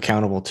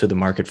accountable to the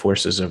market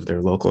forces of their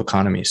local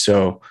economy.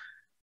 So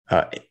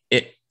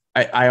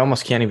I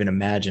almost can't even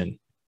imagine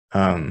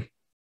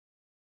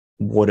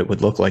what it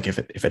would look like if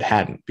it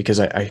hadn't,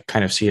 because I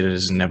kind of see it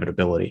as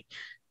inevitability.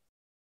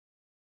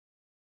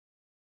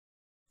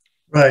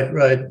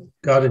 Right.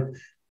 Got it.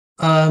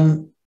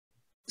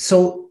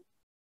 So,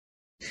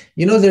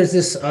 there's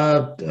this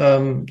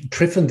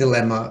Triffin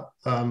dilemma.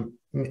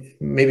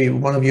 Maybe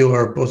one of you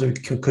or both of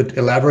you could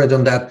elaborate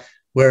on that,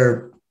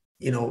 where,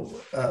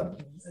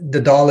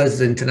 the dollar is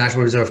the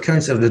international reserve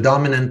currency, or the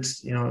dominant,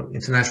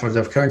 international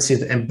reserve currency.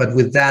 But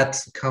with that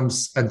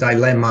comes a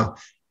dilemma.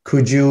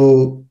 Could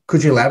you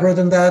elaborate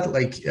on that?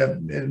 Like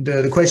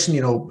the question,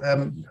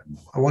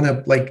 I want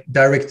to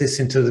direct this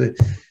into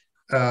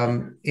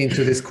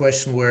this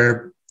question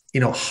where,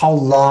 how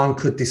long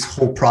could this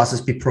whole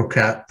process be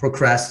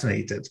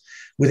procrastinated?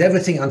 With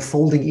everything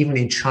unfolding, even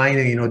in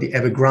China, the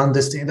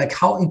Evergrande thing,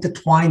 how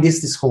intertwined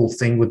is this whole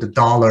thing with the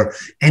dollar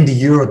and the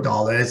euro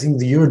dollar? I think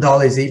the euro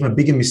dollar is even a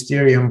bigger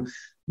mysterium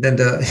than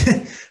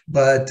the,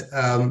 but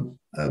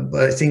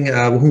I think,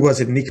 who was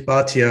it? Nick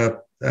Bhatia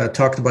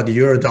talked about the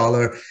euro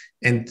dollar,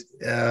 and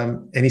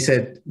he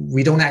said,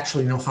 we don't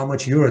actually know how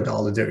much euro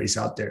dollar there is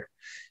out there.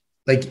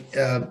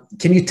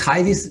 Can you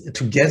tie these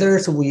together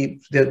so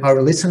that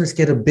our listeners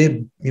get a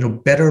bit,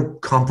 better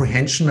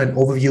comprehension and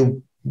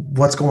overview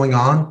what's going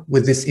on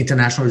with this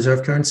international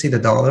reserve currency, the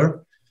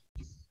dollar?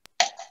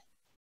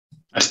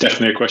 That's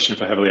definitely a question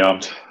for heavily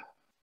armed.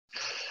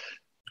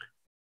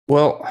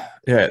 Well,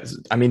 yeah,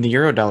 I mean, the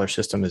euro dollar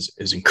system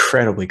is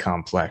incredibly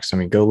complex. I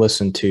mean, go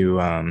listen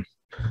to,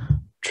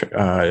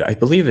 I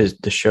believe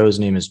the show's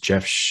name is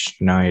Jeff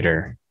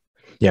Schneider.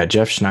 Yeah,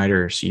 Jeff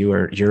Schneider's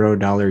Euro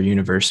Dollar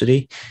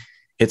University.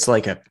 It's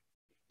like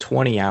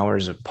 20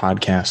 hours of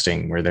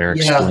podcasting where they're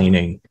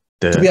explaining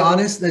the. To be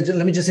honest,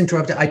 let me just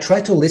interrupt. I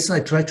try to listen. I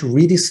try to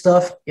read this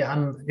stuff. Yeah,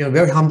 I'm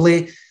very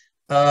humbly.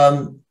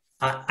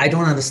 I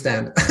don't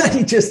understand.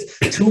 Just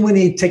too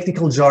many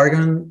technical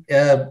jargon,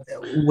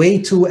 way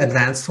too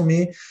advanced for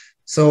me.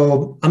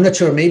 So I'm not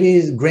sure.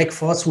 Maybe Greg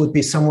Foss would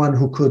be someone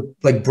who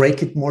could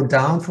break it more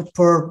down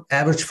for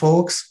average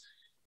folks.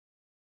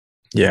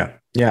 Yeah.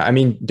 I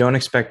mean, don't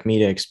expect me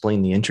to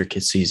explain the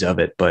intricacies of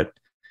it, but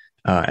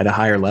at a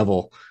higher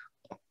level,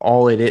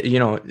 all it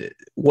is,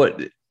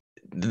 what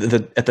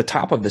at the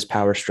top of this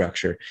power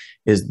structure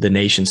is the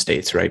nation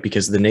states, right?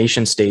 Because the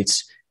nation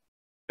states,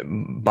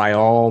 by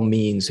all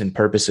means and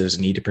purposes,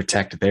 need to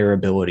protect their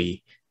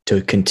ability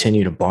to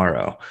continue to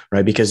borrow,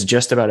 right? Because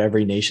just about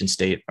every nation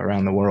state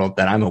around the world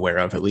that I'm aware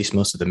of, at least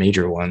most of the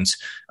major ones,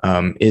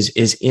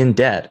 is in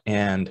debt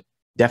and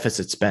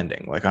deficit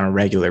spending, on a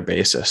regular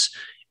basis.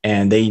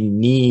 And they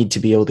need to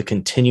be able to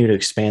continue to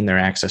expand their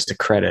access to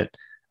credit.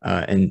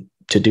 And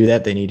to do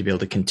that, they need to be able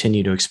to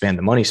continue to expand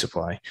the money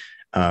supply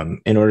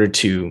in order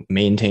to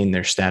maintain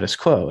their status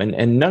quo.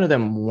 And none of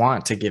them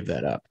want to give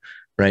that up,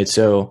 right?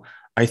 So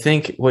I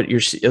think what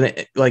you're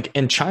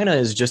and China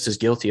is just as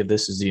guilty of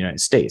this as the United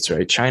States,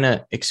 right?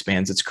 China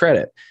expands its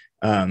credit.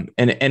 And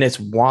it's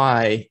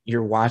why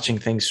you're watching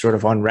things sort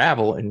of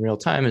unravel in real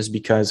time, is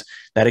because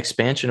that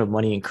expansion of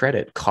money and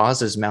credit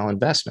causes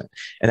malinvestment,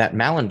 and that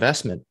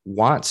malinvestment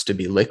wants to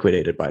be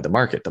liquidated by the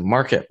market. The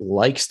market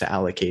likes to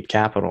allocate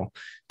capital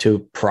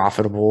to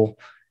profitable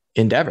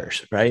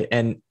endeavors, right?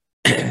 And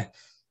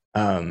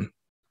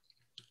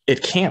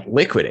it can't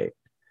liquidate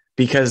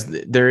because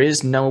there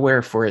is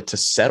nowhere for it to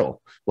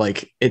settle.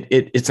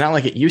 It's not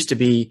like it used to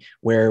be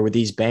where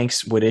these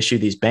banks would issue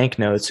these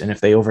banknotes, and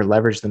if they over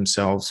leveraged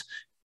themselves,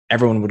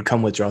 everyone would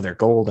come withdraw their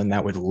gold and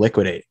that would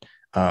liquidate.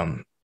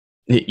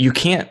 You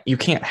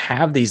can't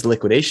have these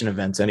liquidation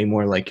events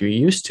anymore like you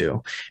used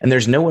to. And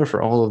there's nowhere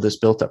for all of this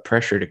built up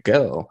pressure to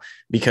go,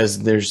 because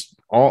there's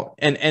all,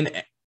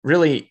 and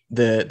really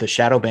the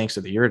shadow banks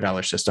of the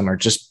Eurodollar system are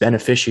just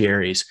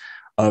beneficiaries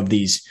of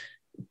these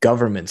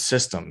government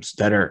systems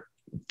that are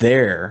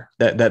there,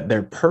 that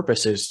their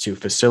purpose is to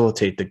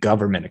facilitate the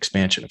government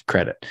expansion of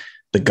credit,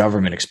 the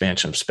government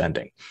expansion of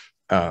spending.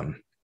 But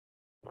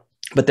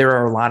there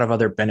are a lot of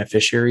other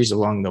beneficiaries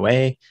along the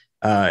way.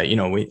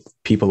 With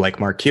people like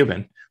Mark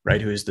Cuban,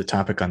 right, who's the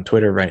topic on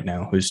Twitter right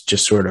now, who's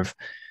just sort of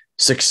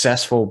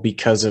successful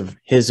because of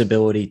his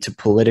ability to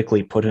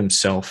politically put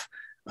himself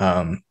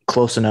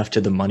close enough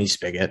to the money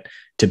spigot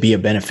to be a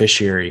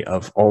beneficiary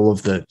of all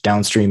of the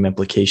downstream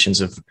implications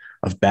of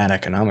bad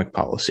economic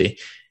policy.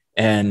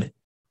 And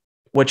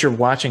what you're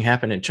watching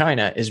happen in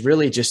China is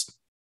really just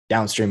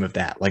downstream of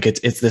that.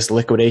 It's this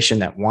liquidation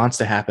that wants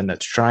to happen,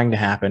 that's trying to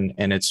happen,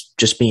 and it's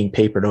just being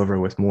papered over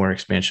with more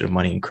expansion of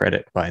money and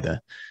credit by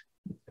the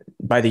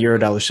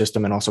Eurodollar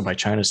system, and also by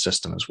China's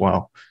system as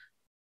well.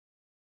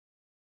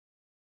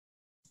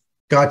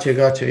 Gotcha.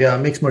 Yeah,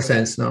 it makes more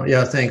sense now.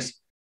 Yeah, thanks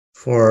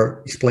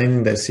for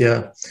explaining this.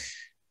 Yeah.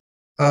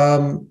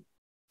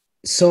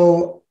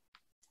 So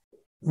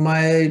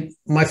my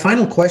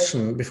final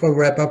question before we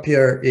wrap up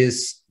here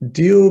is,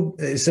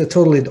 it's a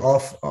totally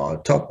off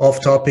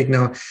topic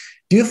now.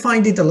 Do you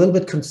find it a little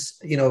bit,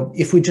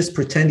 if we just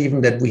pretend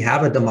even that we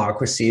have a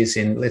democracies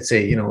in, let's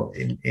say,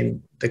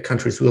 in the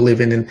countries we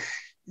live in,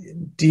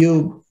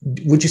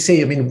 would you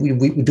say,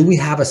 do we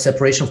have a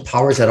separation of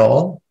powers at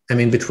all?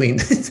 Between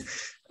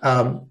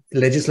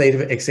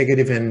legislative,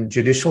 executive, and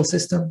judicial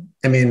system?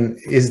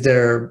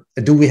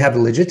 Do we have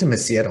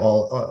legitimacy at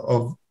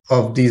all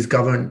of these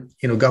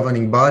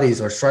governing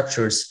bodies or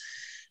structures?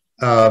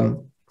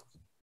 And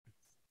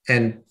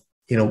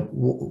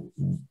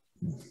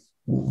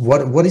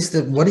what is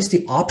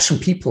the option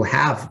people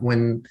have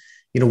when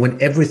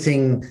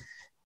everything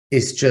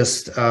is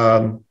just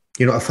a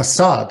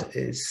facade?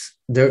 Is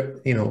there,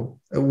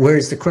 where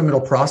is the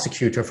criminal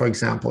prosecutor, for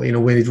example,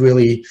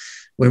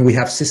 when we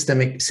have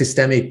systemic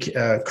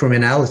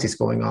criminalities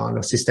going on,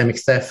 or systemic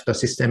theft, or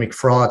systemic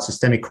fraud,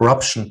 systemic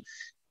corruption?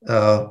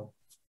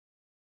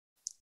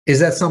 Is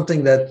that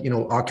something that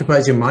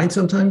occupies your mind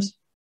sometimes?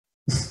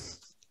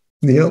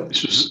 Neil?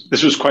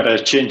 This was quite a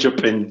change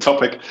up in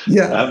topic.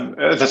 Yeah.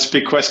 That's a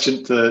big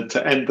question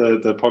to end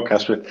the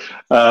podcast with.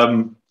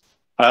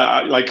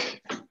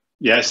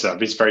 Yes,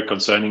 it's very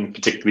concerning,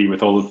 particularly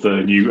with all of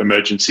the new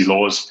emergency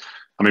laws.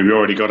 I mean, we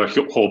already got a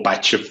whole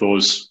batch of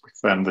those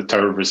with the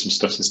terrorism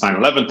stuff since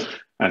 9/11,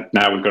 and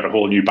now we've got a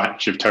whole new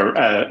batch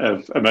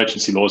of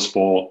emergency laws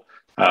for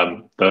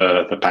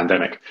the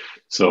pandemic.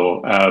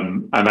 So,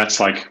 and that's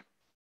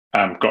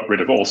got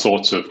rid of all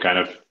sorts of kind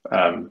of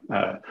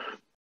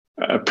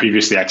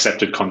previously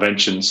accepted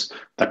conventions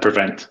that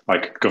prevent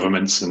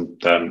governments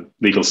and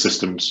legal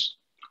systems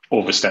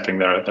overstepping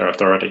their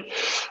authority.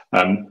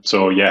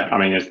 So yeah, I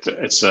mean,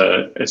 it's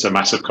a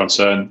massive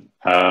concern.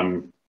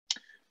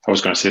 I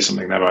was going to say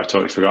something there, but I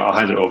totally forgot. I'll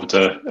hand it over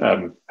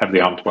to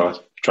Heavily Armed while I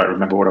try to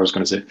remember what I was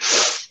going to say.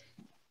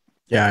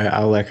 Yeah,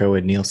 I'll echo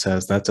what Neil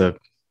says. That's a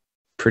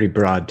pretty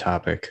broad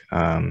topic.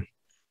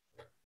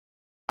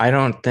 I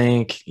don't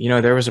think,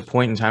 there was a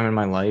point in time in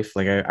my life,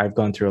 I've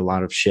gone through a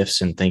lot of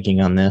shifts in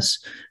thinking on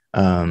this.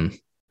 I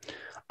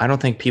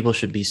don't think people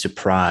should be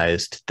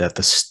surprised that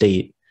the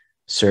state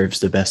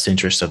serves the best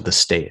interests of the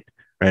state,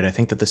 right? I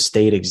think that the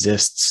state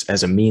exists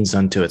as a means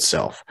unto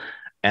itself.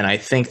 And I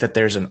think that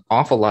there's an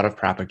awful lot of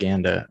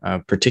propaganda,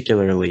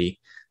 particularly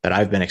that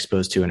I've been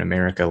exposed to in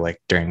America,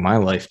 during my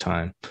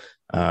lifetime,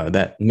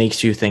 that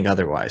makes you think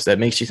otherwise. That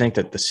makes you think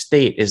that the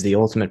state is the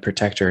ultimate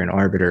protector and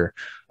arbiter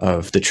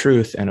of the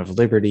truth and of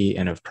liberty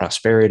and of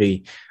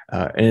prosperity.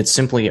 And it's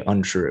simply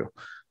untrue,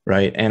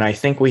 right? And I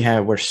think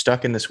we're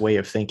stuck in this way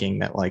of thinking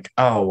that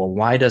oh, well,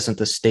 why doesn't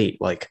the state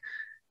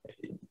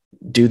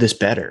do this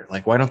better?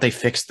 Why don't they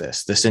fix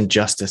this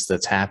injustice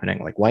that's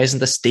happening? Why isn't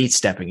the state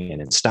stepping in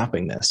and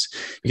stopping this?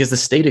 Because the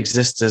state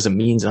exists as a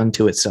means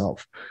unto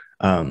itself.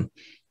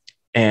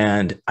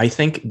 And I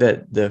think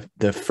that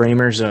the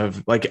framers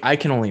of I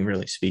can only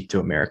really speak to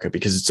America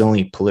because it's the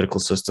only political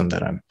system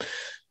that I'm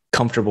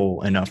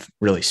comfortable enough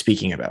really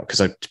speaking about. Because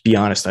to be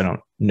honest, I don't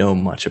know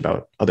much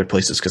about other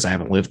places because I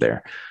haven't lived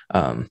there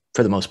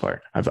for the most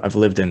part. I've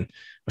lived in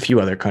a few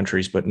other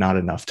countries, but not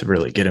enough to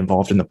really get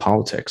involved in the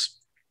politics.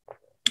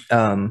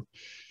 The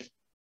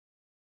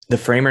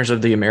framers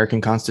of the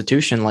American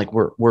Constitution,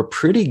 were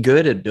pretty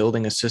good at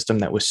building a system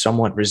that was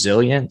somewhat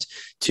resilient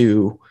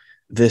to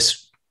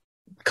this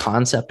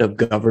concept of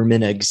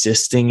government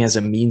existing as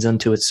a means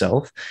unto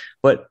itself.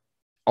 But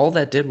all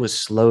that did was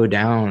slow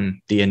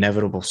down the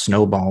inevitable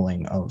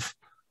snowballing of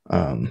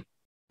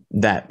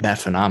that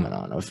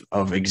phenomenon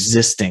of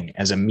existing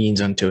as a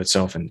means unto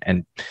itself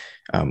and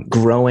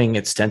growing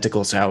its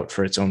tentacles out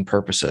for its own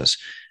purposes.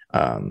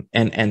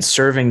 And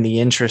serving the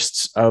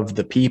interests of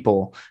the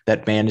people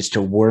that managed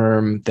to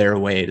worm their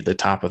way to the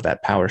top of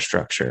that power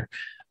structure.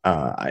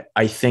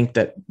 I think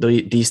that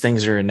these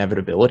things are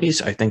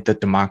inevitabilities. I think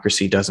that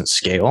democracy doesn't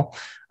scale.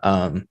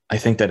 I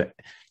think that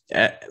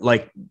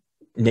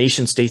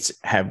nation states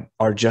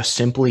are just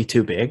simply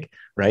too big,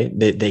 right?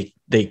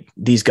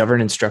 These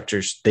governance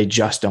structures, they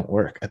just don't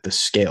work at the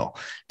scale.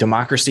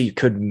 Democracy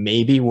could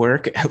maybe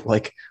work at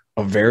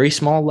a very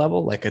small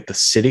level, at the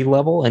city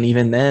level. And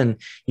even then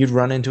you'd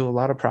run into a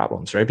lot of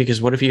problems, right?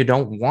 Because what if you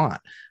don't want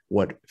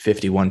what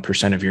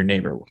 51% of your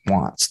neighbor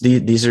wants?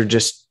 These are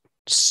just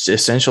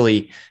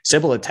essentially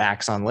civil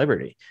attacks on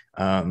liberty.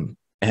 And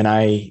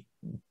I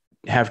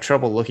have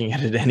trouble looking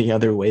at it any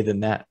other way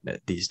than that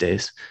these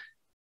days.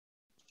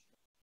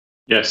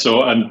 Yeah.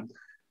 So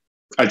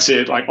I'd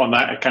say on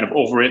that, it kind of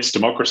overrates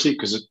democracy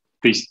because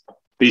these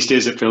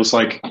days it feels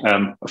like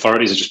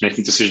authorities are just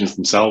making decisions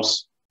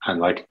themselves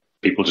and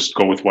people just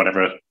go with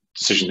whatever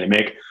decision they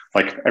make.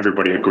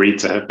 Everybody agreed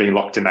to being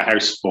locked in the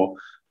house for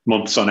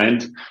months on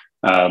end.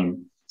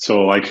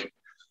 So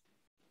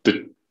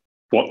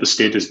what the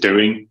state is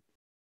doing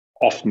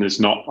often is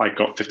not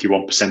got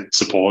 51%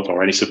 support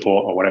or any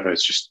support or whatever.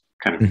 It's just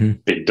kind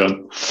of been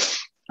done.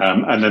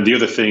 And then the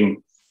other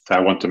thing that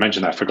I want to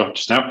mention that I forgot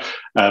just now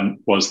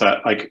was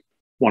that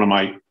one of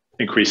my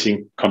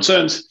increasing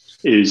concerns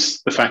is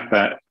the fact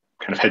that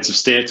kind of heads of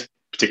state,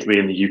 particularly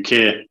in the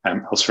UK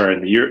and elsewhere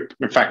in the Europe.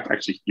 In fact,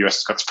 actually, US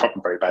has got this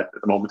problem very bad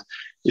at the moment,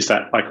 is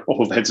that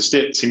all of the heads of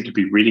state seem to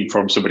be reading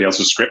from somebody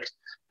else's script.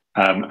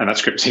 And that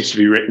script seems to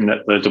be written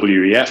at the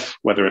WEF,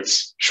 whether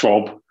it's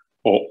Schwab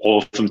or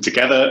all of them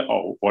together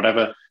or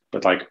whatever.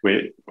 But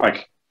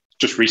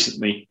just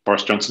recently,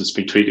 Boris Johnson's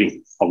been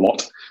tweeting a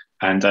lot.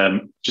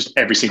 And just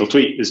every single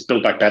tweet is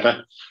Build Back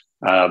Better,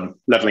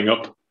 leveling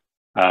up,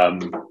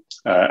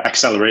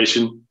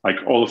 acceleration,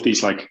 all of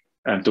these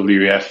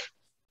WEF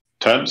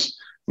terms.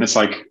 And it's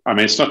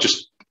it's not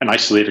just an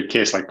isolated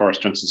case like Boris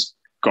Johnson's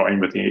got in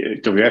with the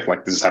WF.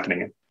 Like this is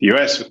happening in the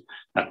US with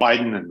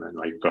Biden, and then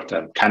like you've got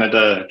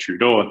Canada,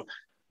 Trudeau, and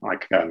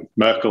like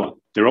Merkel.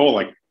 They're all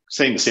like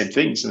saying the same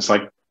things. And it's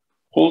like,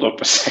 hold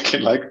up a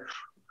second, like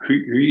who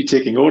are you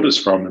taking orders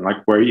from, and like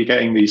where are you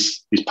getting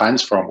these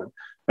plans from? And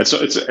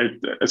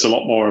it's a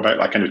lot more about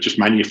like kind of just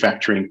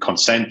manufacturing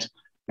consent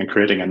and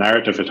creating a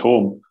narrative at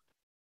home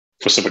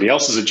for somebody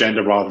else's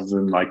agenda, rather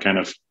than like kind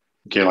of,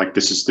 okay, like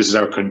this is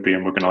our country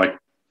and we're going to like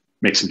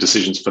make some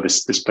decisions for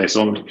this place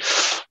only.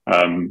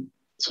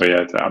 So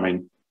yeah, I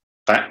mean,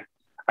 that,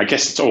 I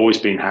guess it's always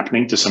been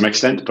happening to some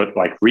extent, but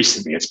like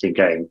recently it's been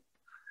getting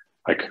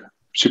like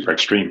super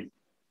extreme.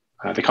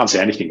 They can't say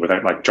anything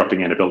without like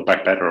dropping in a Build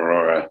Back Better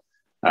or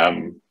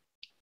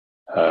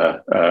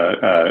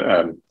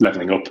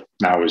leveling up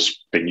now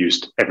is being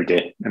used every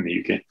day in the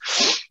UK.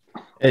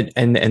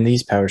 And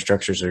these power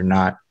structures are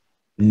not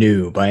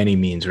new by any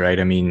means, right?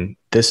 I mean,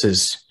 this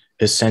is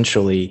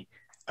essentially,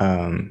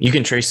 you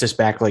can trace this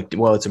back, like,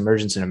 well, its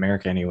emergence in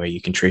America anyway.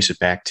 You can trace it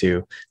back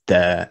to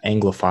the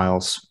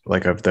Anglophiles,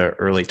 like of the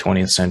early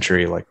 20th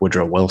century, like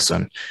Woodrow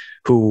Wilson,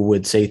 who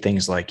would say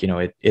things like, you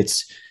know,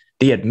 it's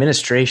the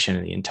administration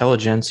and the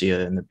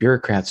intelligentsia and the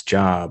bureaucrat's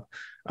job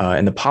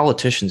and the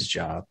politician's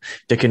job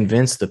to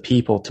convince the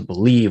people to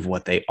believe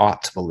what they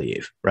ought to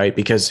believe, right?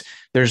 Because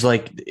there's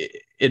like,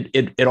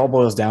 it all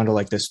boils down to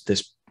like this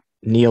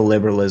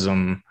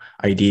neoliberalism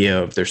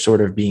idea of there sort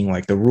of being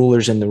like the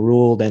rulers and the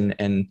ruled,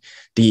 and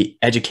the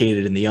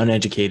educated and the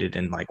uneducated,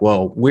 and like,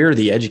 well, we're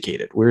the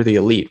educated, we're the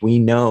elite, we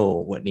know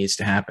what needs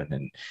to happen.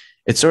 And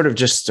it's sort of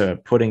just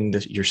putting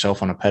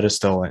yourself on a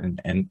pedestal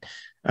and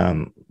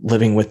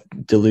living with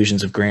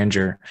delusions of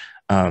grandeur,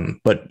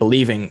 but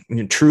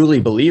believing, truly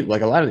believe,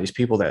 like a lot of these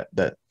people that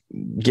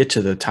get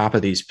to the top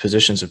of these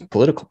positions of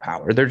political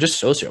power, they're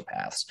just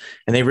sociopaths,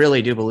 and they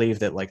really do believe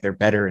that like they're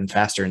better and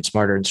faster and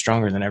smarter and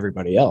stronger than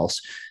everybody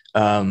else,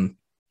 and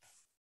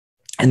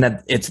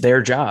that it's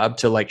their job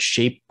to like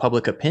shape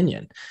public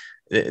opinion.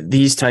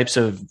 These types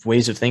of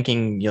ways of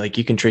thinking, like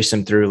you can trace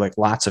them through like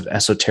lots of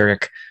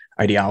esoteric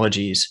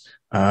ideologies,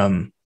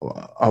 a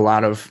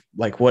lot of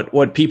like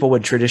what people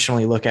would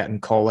traditionally look at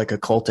and call like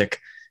occultic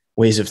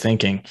ways of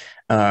thinking,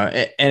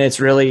 and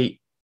it's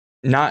really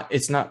not,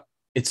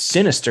 it's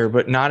sinister,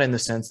 but not in the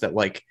sense that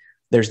like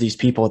there's these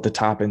people at the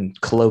top in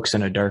cloaks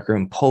in a dark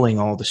room pulling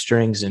all the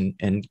strings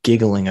and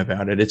giggling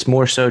about it. It's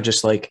more so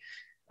just like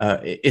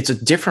it's a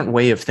different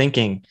way of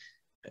thinking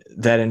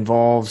that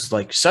involves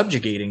like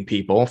subjugating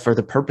people for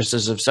the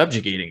purposes of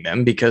subjugating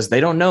them because they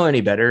don't know any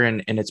better,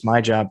 and it's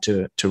my job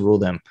to rule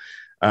them.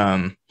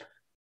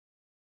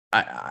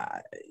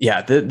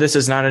 This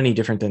is not any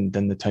different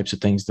than the types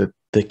of things that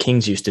the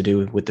kings used to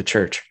do with the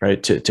church,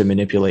 right? To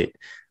manipulate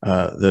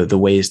the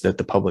ways that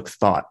the public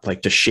thought,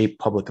 like to shape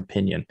public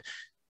opinion.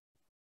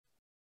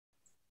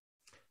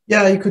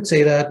 Yeah, you could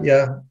say that.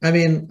 Yeah, I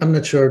mean, I'm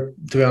not sure,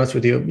 to be honest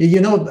with you.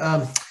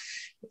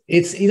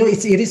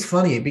 It is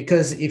funny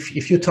because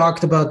if you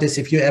talked about this,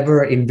 if you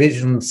ever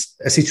envisioned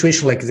a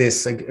situation like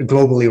this, like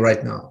globally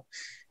right now,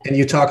 and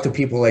you talk to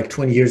people like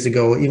 20 years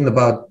ago, even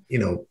about,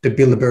 the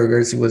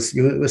Bilderbergers, it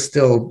was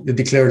still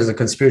declared as a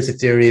conspiracy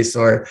theories,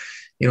 or,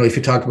 if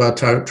you talk about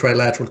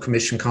Trilateral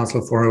Commission,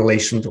 Council of Foreign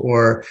Relations,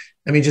 or,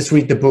 I mean, just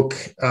read the book.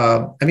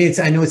 I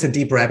know it's a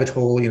deep rabbit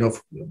hole,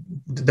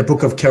 the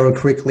book of Carol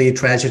Quigley,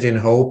 Tragedy and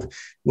Hope,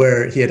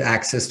 where he had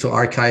access to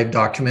archived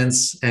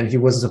documents and he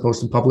wasn't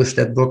supposed to publish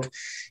that book.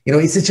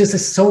 It's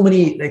just so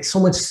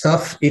much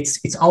stuff.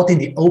 It's out in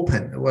the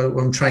open. What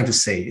I'm trying to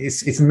say,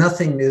 it's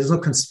nothing. There's no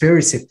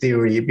conspiracy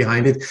theory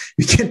behind it.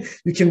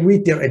 You can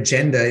read their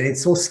agenda, and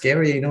it's so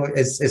scary.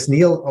 As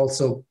Neil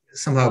also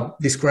somehow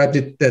described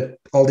it, that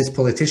all these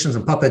politicians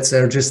and puppets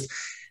are just,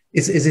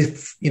 it's as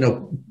if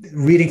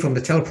reading from the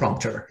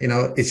teleprompter.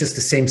 It's just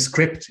the same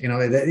script.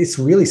 It's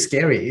really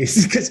scary.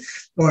 It's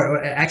because,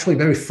 or actually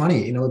very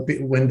funny.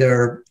 When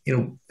they're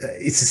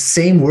it's the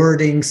same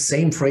wording,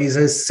 same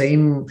phrases,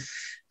 same.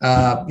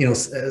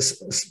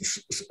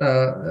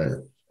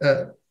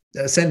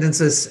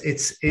 Sentences.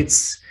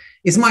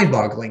 It's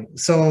mind-boggling.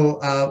 So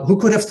who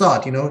could have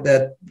thought,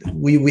 that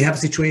we have a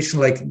situation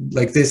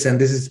like this, and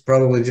this is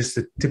probably just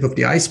the tip of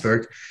the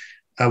iceberg,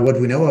 what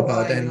we know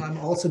about. And I'm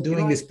also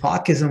doing this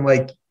podcast. I'm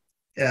like,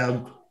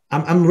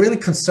 I'm really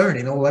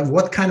concerned. Like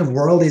what kind of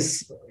world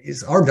is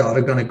our daughter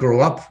going to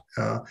grow up?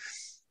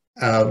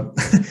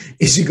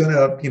 Is she going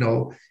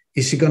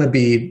to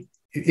be?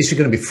 Is she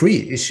going to be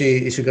free? Is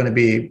she going to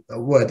be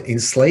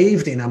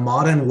enslaved in a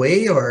modern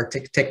way or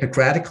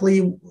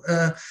technocratically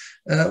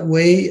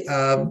way?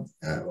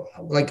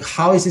 Like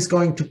how is this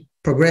going to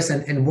progress?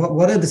 And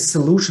what are the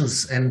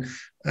solutions? And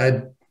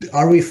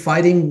are we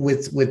fighting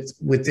with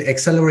the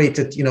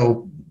accelerated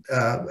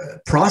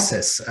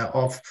process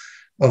of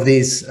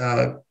these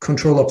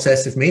control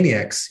obsessive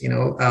maniacs?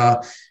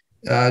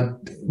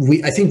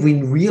 I think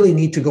we really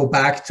need to go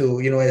back to,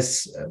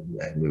 as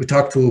we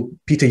talked to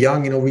Peter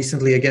Young,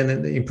 recently again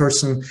in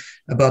person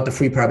about the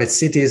free private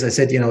cities. I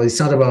said, it's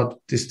not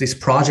about this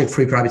project,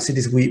 free private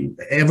cities.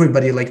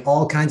 Everybody, like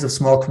all kinds of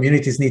small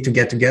communities, need to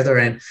get together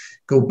and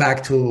go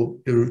back to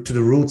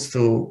the roots,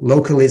 to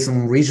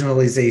localism,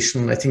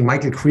 regionalization. I think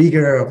Michael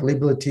Krieger of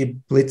Liberty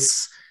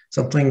Blitz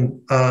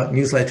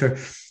newsletter,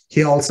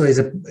 he also is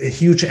a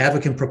huge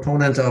advocate,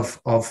 proponent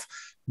of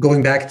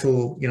going back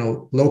to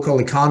local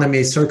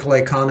economies, circular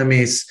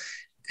economies,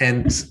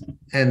 or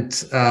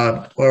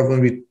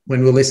when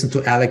we listen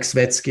to Alex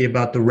Svetsky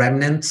about the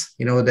remnant,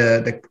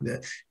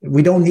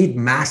 we don't need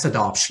mass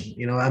adoption.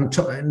 I'm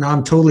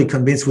totally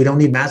convinced we don't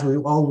need mass.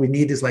 All we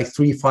need is like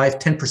 3, 5,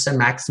 10%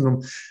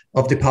 maximum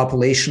of the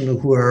population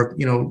who are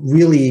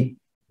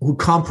who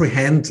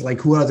comprehend,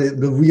 like, who are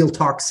the real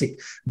toxic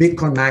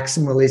Bitcoin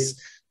maximalists,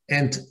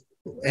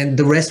 and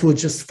the rest will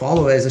just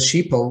follow as a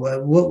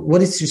sheeple.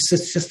 What is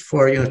just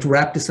for, to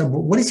wrap this up,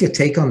 what is your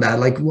take on that?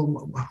 Like,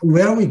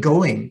 where are we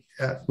going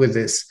with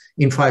this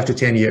in 5 to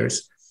 10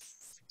 years?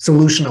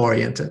 Solution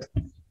oriented.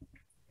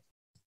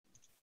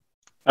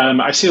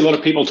 I see a lot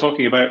of people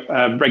talking about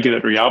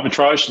regulatory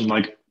arbitrage and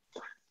like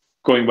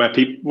going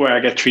where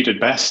I get treated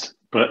best.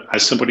 But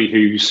as somebody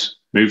who's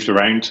moved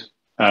around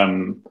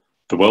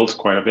the world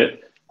quite a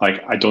bit,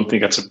 like, I don't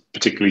think that's a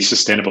particularly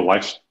sustainable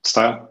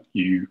lifestyle.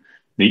 You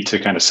need to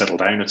kind of settle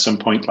down at some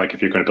point. Like,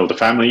 if you're going to build a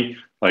family,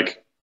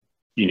 like,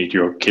 you need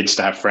your kids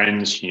to have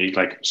friends, you need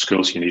like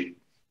schools, you need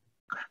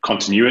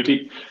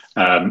continuity.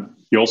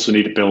 You also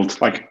need to build,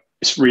 like,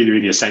 it's really,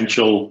 really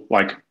essential,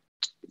 like,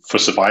 for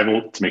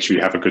survival, to make sure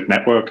you have a good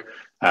network,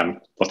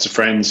 lots of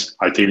friends,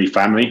 ideally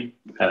family.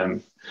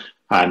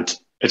 And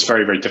it's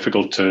very, very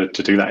difficult to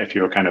do that if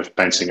you're kind of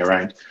bouncing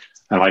around.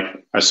 And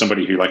like, as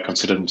somebody who like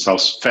considered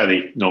themselves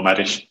fairly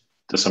nomadish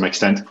to some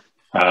extent,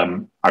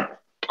 I've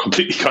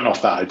completely gone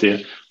off that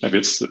idea. Maybe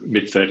it's the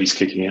mid-30s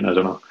kicking in, I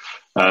don't know.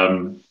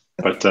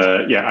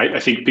 Yeah, I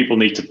think people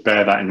need to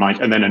bear that in mind.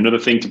 And then another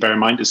thing to bear in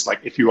mind is, like,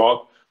 if you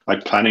are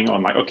like planning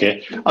on like,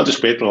 okay, I'll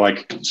just wait till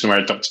like somewhere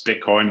adopts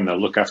Bitcoin and they'll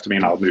look after me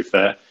and I'll move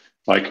there.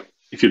 Like,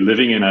 if you're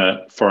living in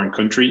a foreign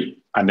country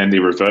and then they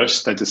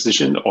reverse their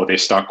decision or they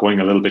start going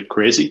a little bit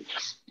crazy,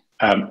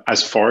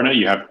 as a foreigner,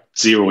 you have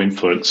zero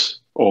influence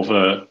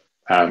over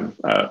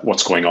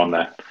what's going on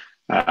there.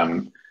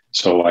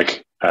 So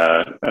like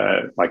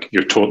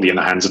you're totally in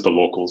the hands of the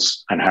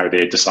locals and how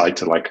they decide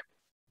to like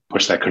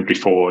push their country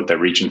forward, their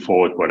region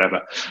forward,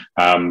 whatever.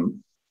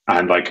 And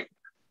like,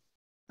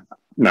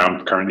 now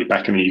I'm currently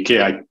back in the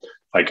UK.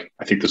 I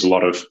think there's a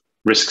lot of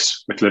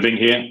risks with living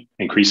here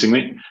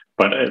increasingly,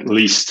 but at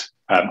least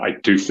I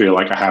do feel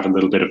like I have a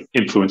little bit of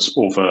influence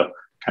over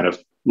kind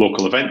of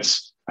local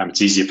events.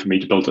 It's easier for me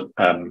to build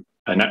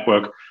a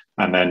network.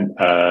 And then,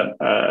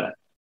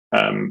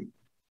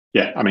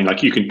 yeah, I mean,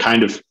 like, you can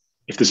kind of,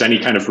 if there's any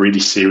kind of really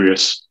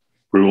serious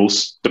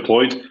rules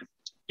deployed,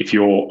 if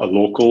you're a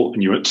local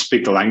and you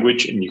speak the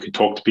language and you can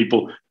talk to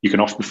people, you can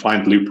often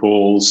find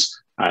loopholes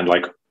and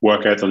like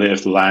work out the lay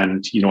of the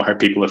land, you know, how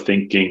people are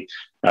thinking.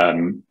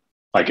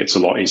 Like, it's a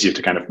lot easier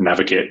to kind of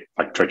navigate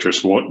like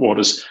treacherous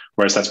waters,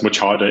 whereas that's much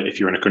harder if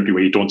you're in a country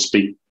where you don't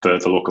speak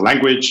the local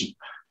language.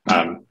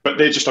 But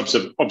they're just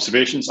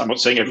observations. I'm not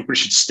saying everybody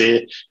should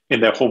stay in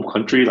their home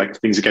country. Like, if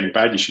things are getting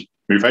bad, you should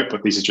move out.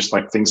 But these are just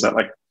like things that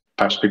like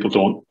perhaps people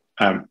don't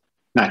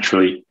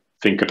naturally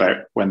think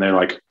about when they're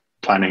like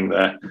planning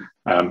their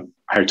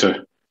how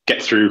to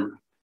get through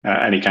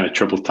any kind of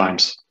troubled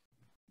times.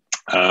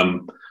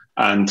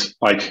 And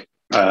like,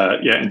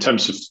 yeah, in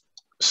terms of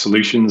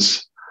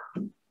solutions,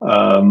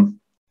 I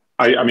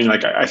mean,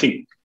 like, I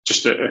think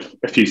just a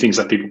few things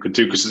that people could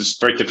do, because it's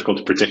very difficult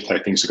to predict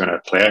how things are going to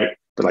play out.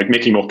 But like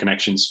making more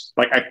connections,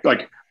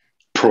 like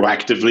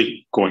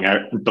proactively going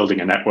out and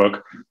building a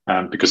network,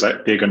 because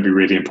they're going to be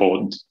really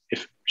important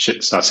if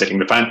shit starts hitting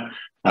the fan.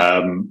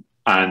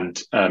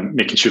 And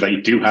making sure that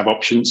you do have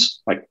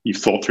options, like you've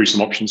thought through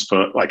some options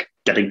for like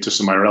getting to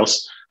somewhere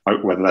else,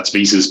 whether that's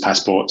visas,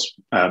 passports,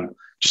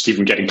 just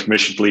even getting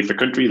permission to leave the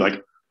country.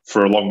 Like,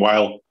 for a long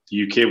while,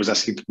 the UK was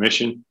asking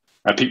permission.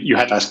 You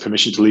had to ask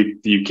permission to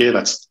leave the UK.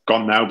 That's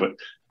gone now, but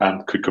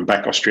could come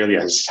back. Australia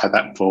has had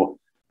that for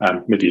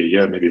maybe a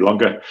year, maybe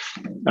longer.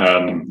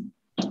 And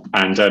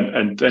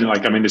then,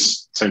 like, I mean,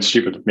 this sounds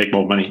stupid, but make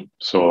more money.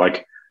 So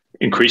like,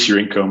 increase your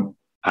income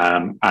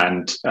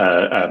and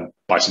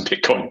buy some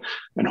Bitcoin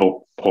and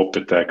hope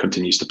that that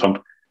continues to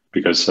pump.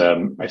 Because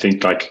I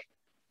think, like,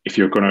 if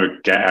you're going to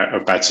get out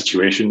of bad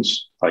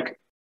situations, like,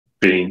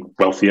 being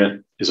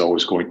wealthier is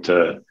always going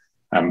to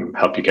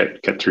help you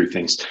get through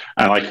things.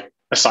 And like,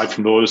 aside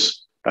from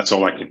those, that's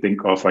all I can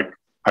think of. Like,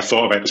 I've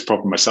thought about this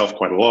problem myself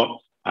quite a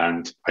lot,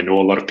 and I know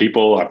a lot of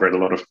people. I've read a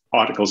lot of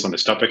articles on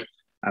this topic,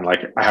 and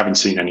like, I haven't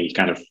seen any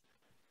kind of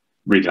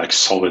really like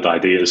solid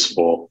ideas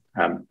for.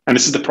 And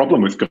this is the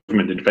problem with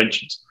government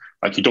interventions.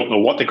 Like, you don't know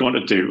what they're going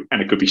to do,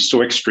 and it could be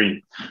so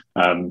extreme.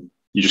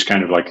 You just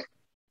kind of like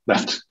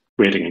left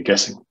waiting and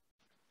guessing.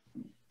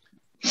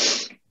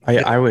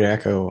 I would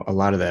echo a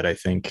lot of that. I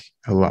think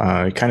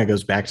it kind of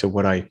goes back to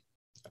what I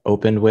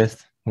opened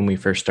with when we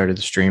first started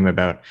the stream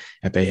about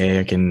Epee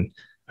Hayek and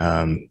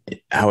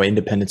how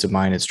independence of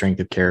mind and strength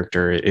of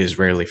character is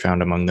rarely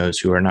found among those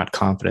who are not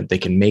confident they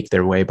can make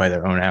their way by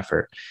their own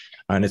effort.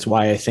 And it's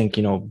why I think,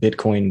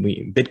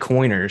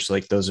 Bitcoiners,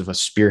 like those of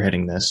us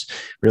spearheading this,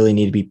 really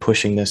need to be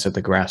pushing this at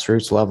the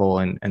grassroots level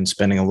and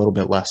spending a little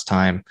bit less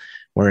time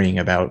worrying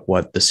about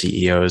what the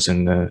CEOs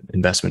and the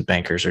investment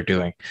bankers are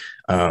doing.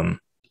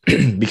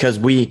 Because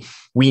we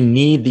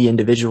need the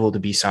individual to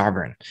be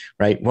sovereign,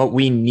 right? What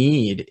we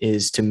need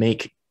is to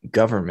make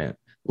government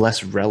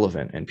less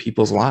relevant in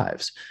people's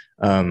lives.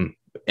 And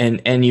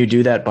you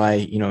do that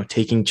by,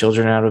 taking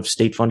children out of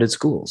state-funded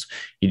schools.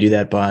 You do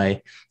that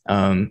by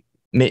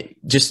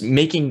just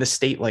making the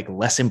state like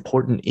less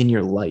important in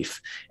your life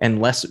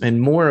and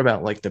more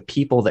about like the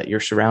people that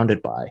you're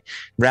surrounded by,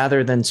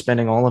 rather than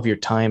spending all of your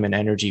time and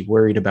energy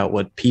worried about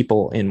what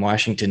people in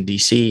Washington,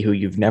 D.C., who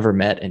you've never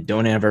met and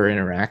don't ever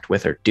interact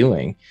with, are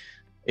doing.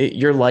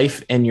 Your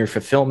life and your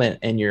fulfillment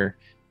and your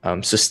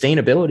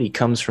sustainability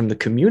comes from the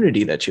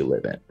community that you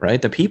live in,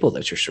 right? The people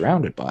that you're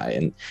surrounded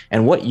by,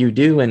 and what you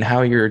do and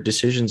how your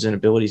decisions and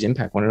abilities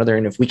impact one another.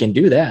 And if we can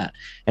do that,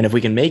 and if we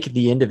can make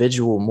the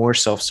individual more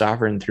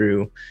self-sovereign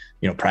through,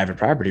 private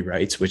property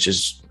rights, which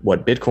is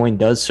what Bitcoin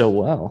does so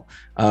well,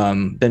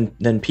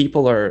 then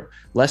people are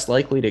less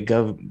likely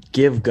to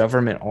give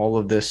government all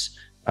of this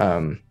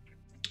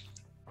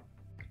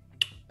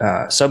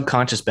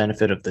subconscious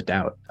benefit of the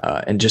doubt,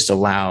 and just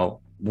allow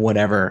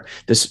whatever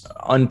this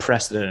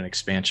unprecedented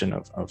expansion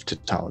of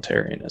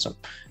totalitarianism.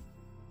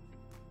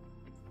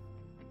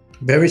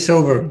 Very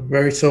sober,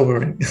 very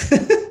sobering.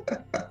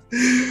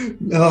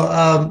 No,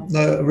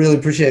 I really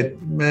appreciate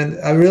it, man.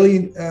 I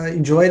really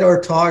enjoyed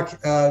our talk.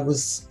 It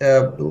was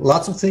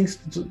lots of things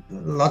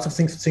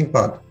to think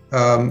about,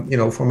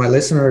 for my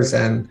listeners,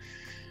 and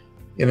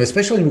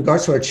especially in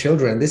regards to our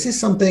children. This is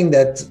something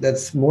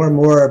that's more and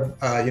more,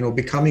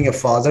 becoming a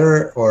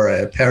father or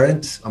a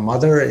parent, a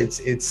mother.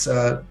 It's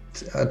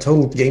a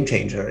total game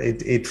changer.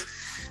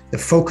 The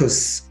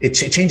focus, it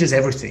changes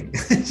everything.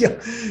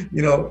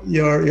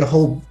 Your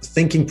whole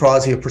thinking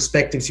process, your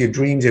perspectives, your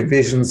dreams, your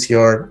visions,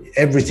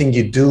 everything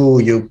you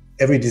do,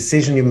 every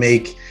decision you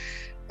make,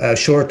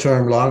 short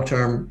term, long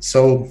term.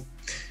 So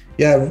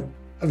yeah,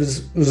 it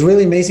was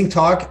really amazing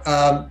talk.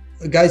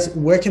 Guys,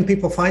 where can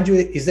people find you?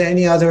 Is there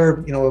any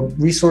other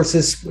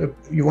resources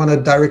you want to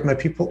direct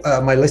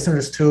my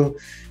listeners to,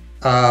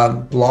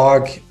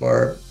 blog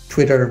or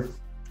Twitter?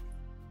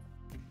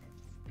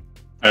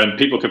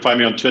 People can find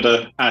me on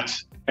Twitter at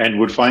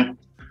 @nwoodfine,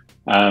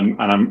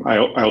 and I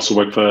also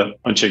work for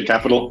Unchained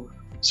Capital.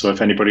 So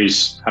if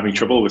anybody's having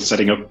trouble with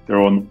setting up their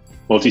own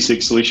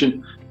multi-sig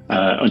solution,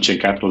 Unchained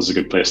Capital is a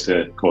good place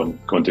to go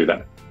and do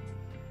that.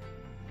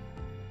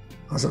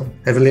 Awesome.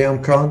 Heavily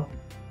Armed Khan?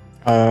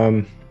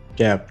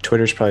 Yeah,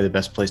 Twitter's probably the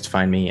best place to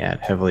find me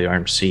at Heavily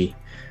Armed C.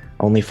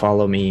 Only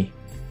follow me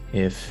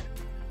if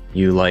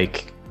you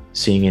like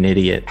seeing an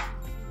idiot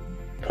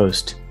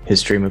post his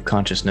stream of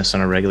consciousness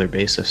on a regular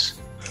basis.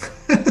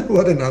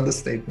 What an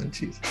understatement,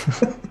 jeez.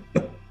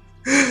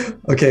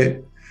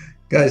 Okay,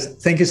 guys,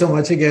 thank you so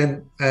much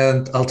again,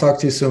 and I'll talk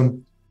to you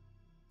soon.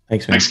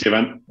 Thanks, man. Thanks,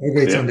 Kevin. Have a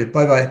great Sunday.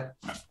 Bye-bye.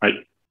 Bye.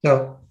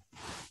 Ciao.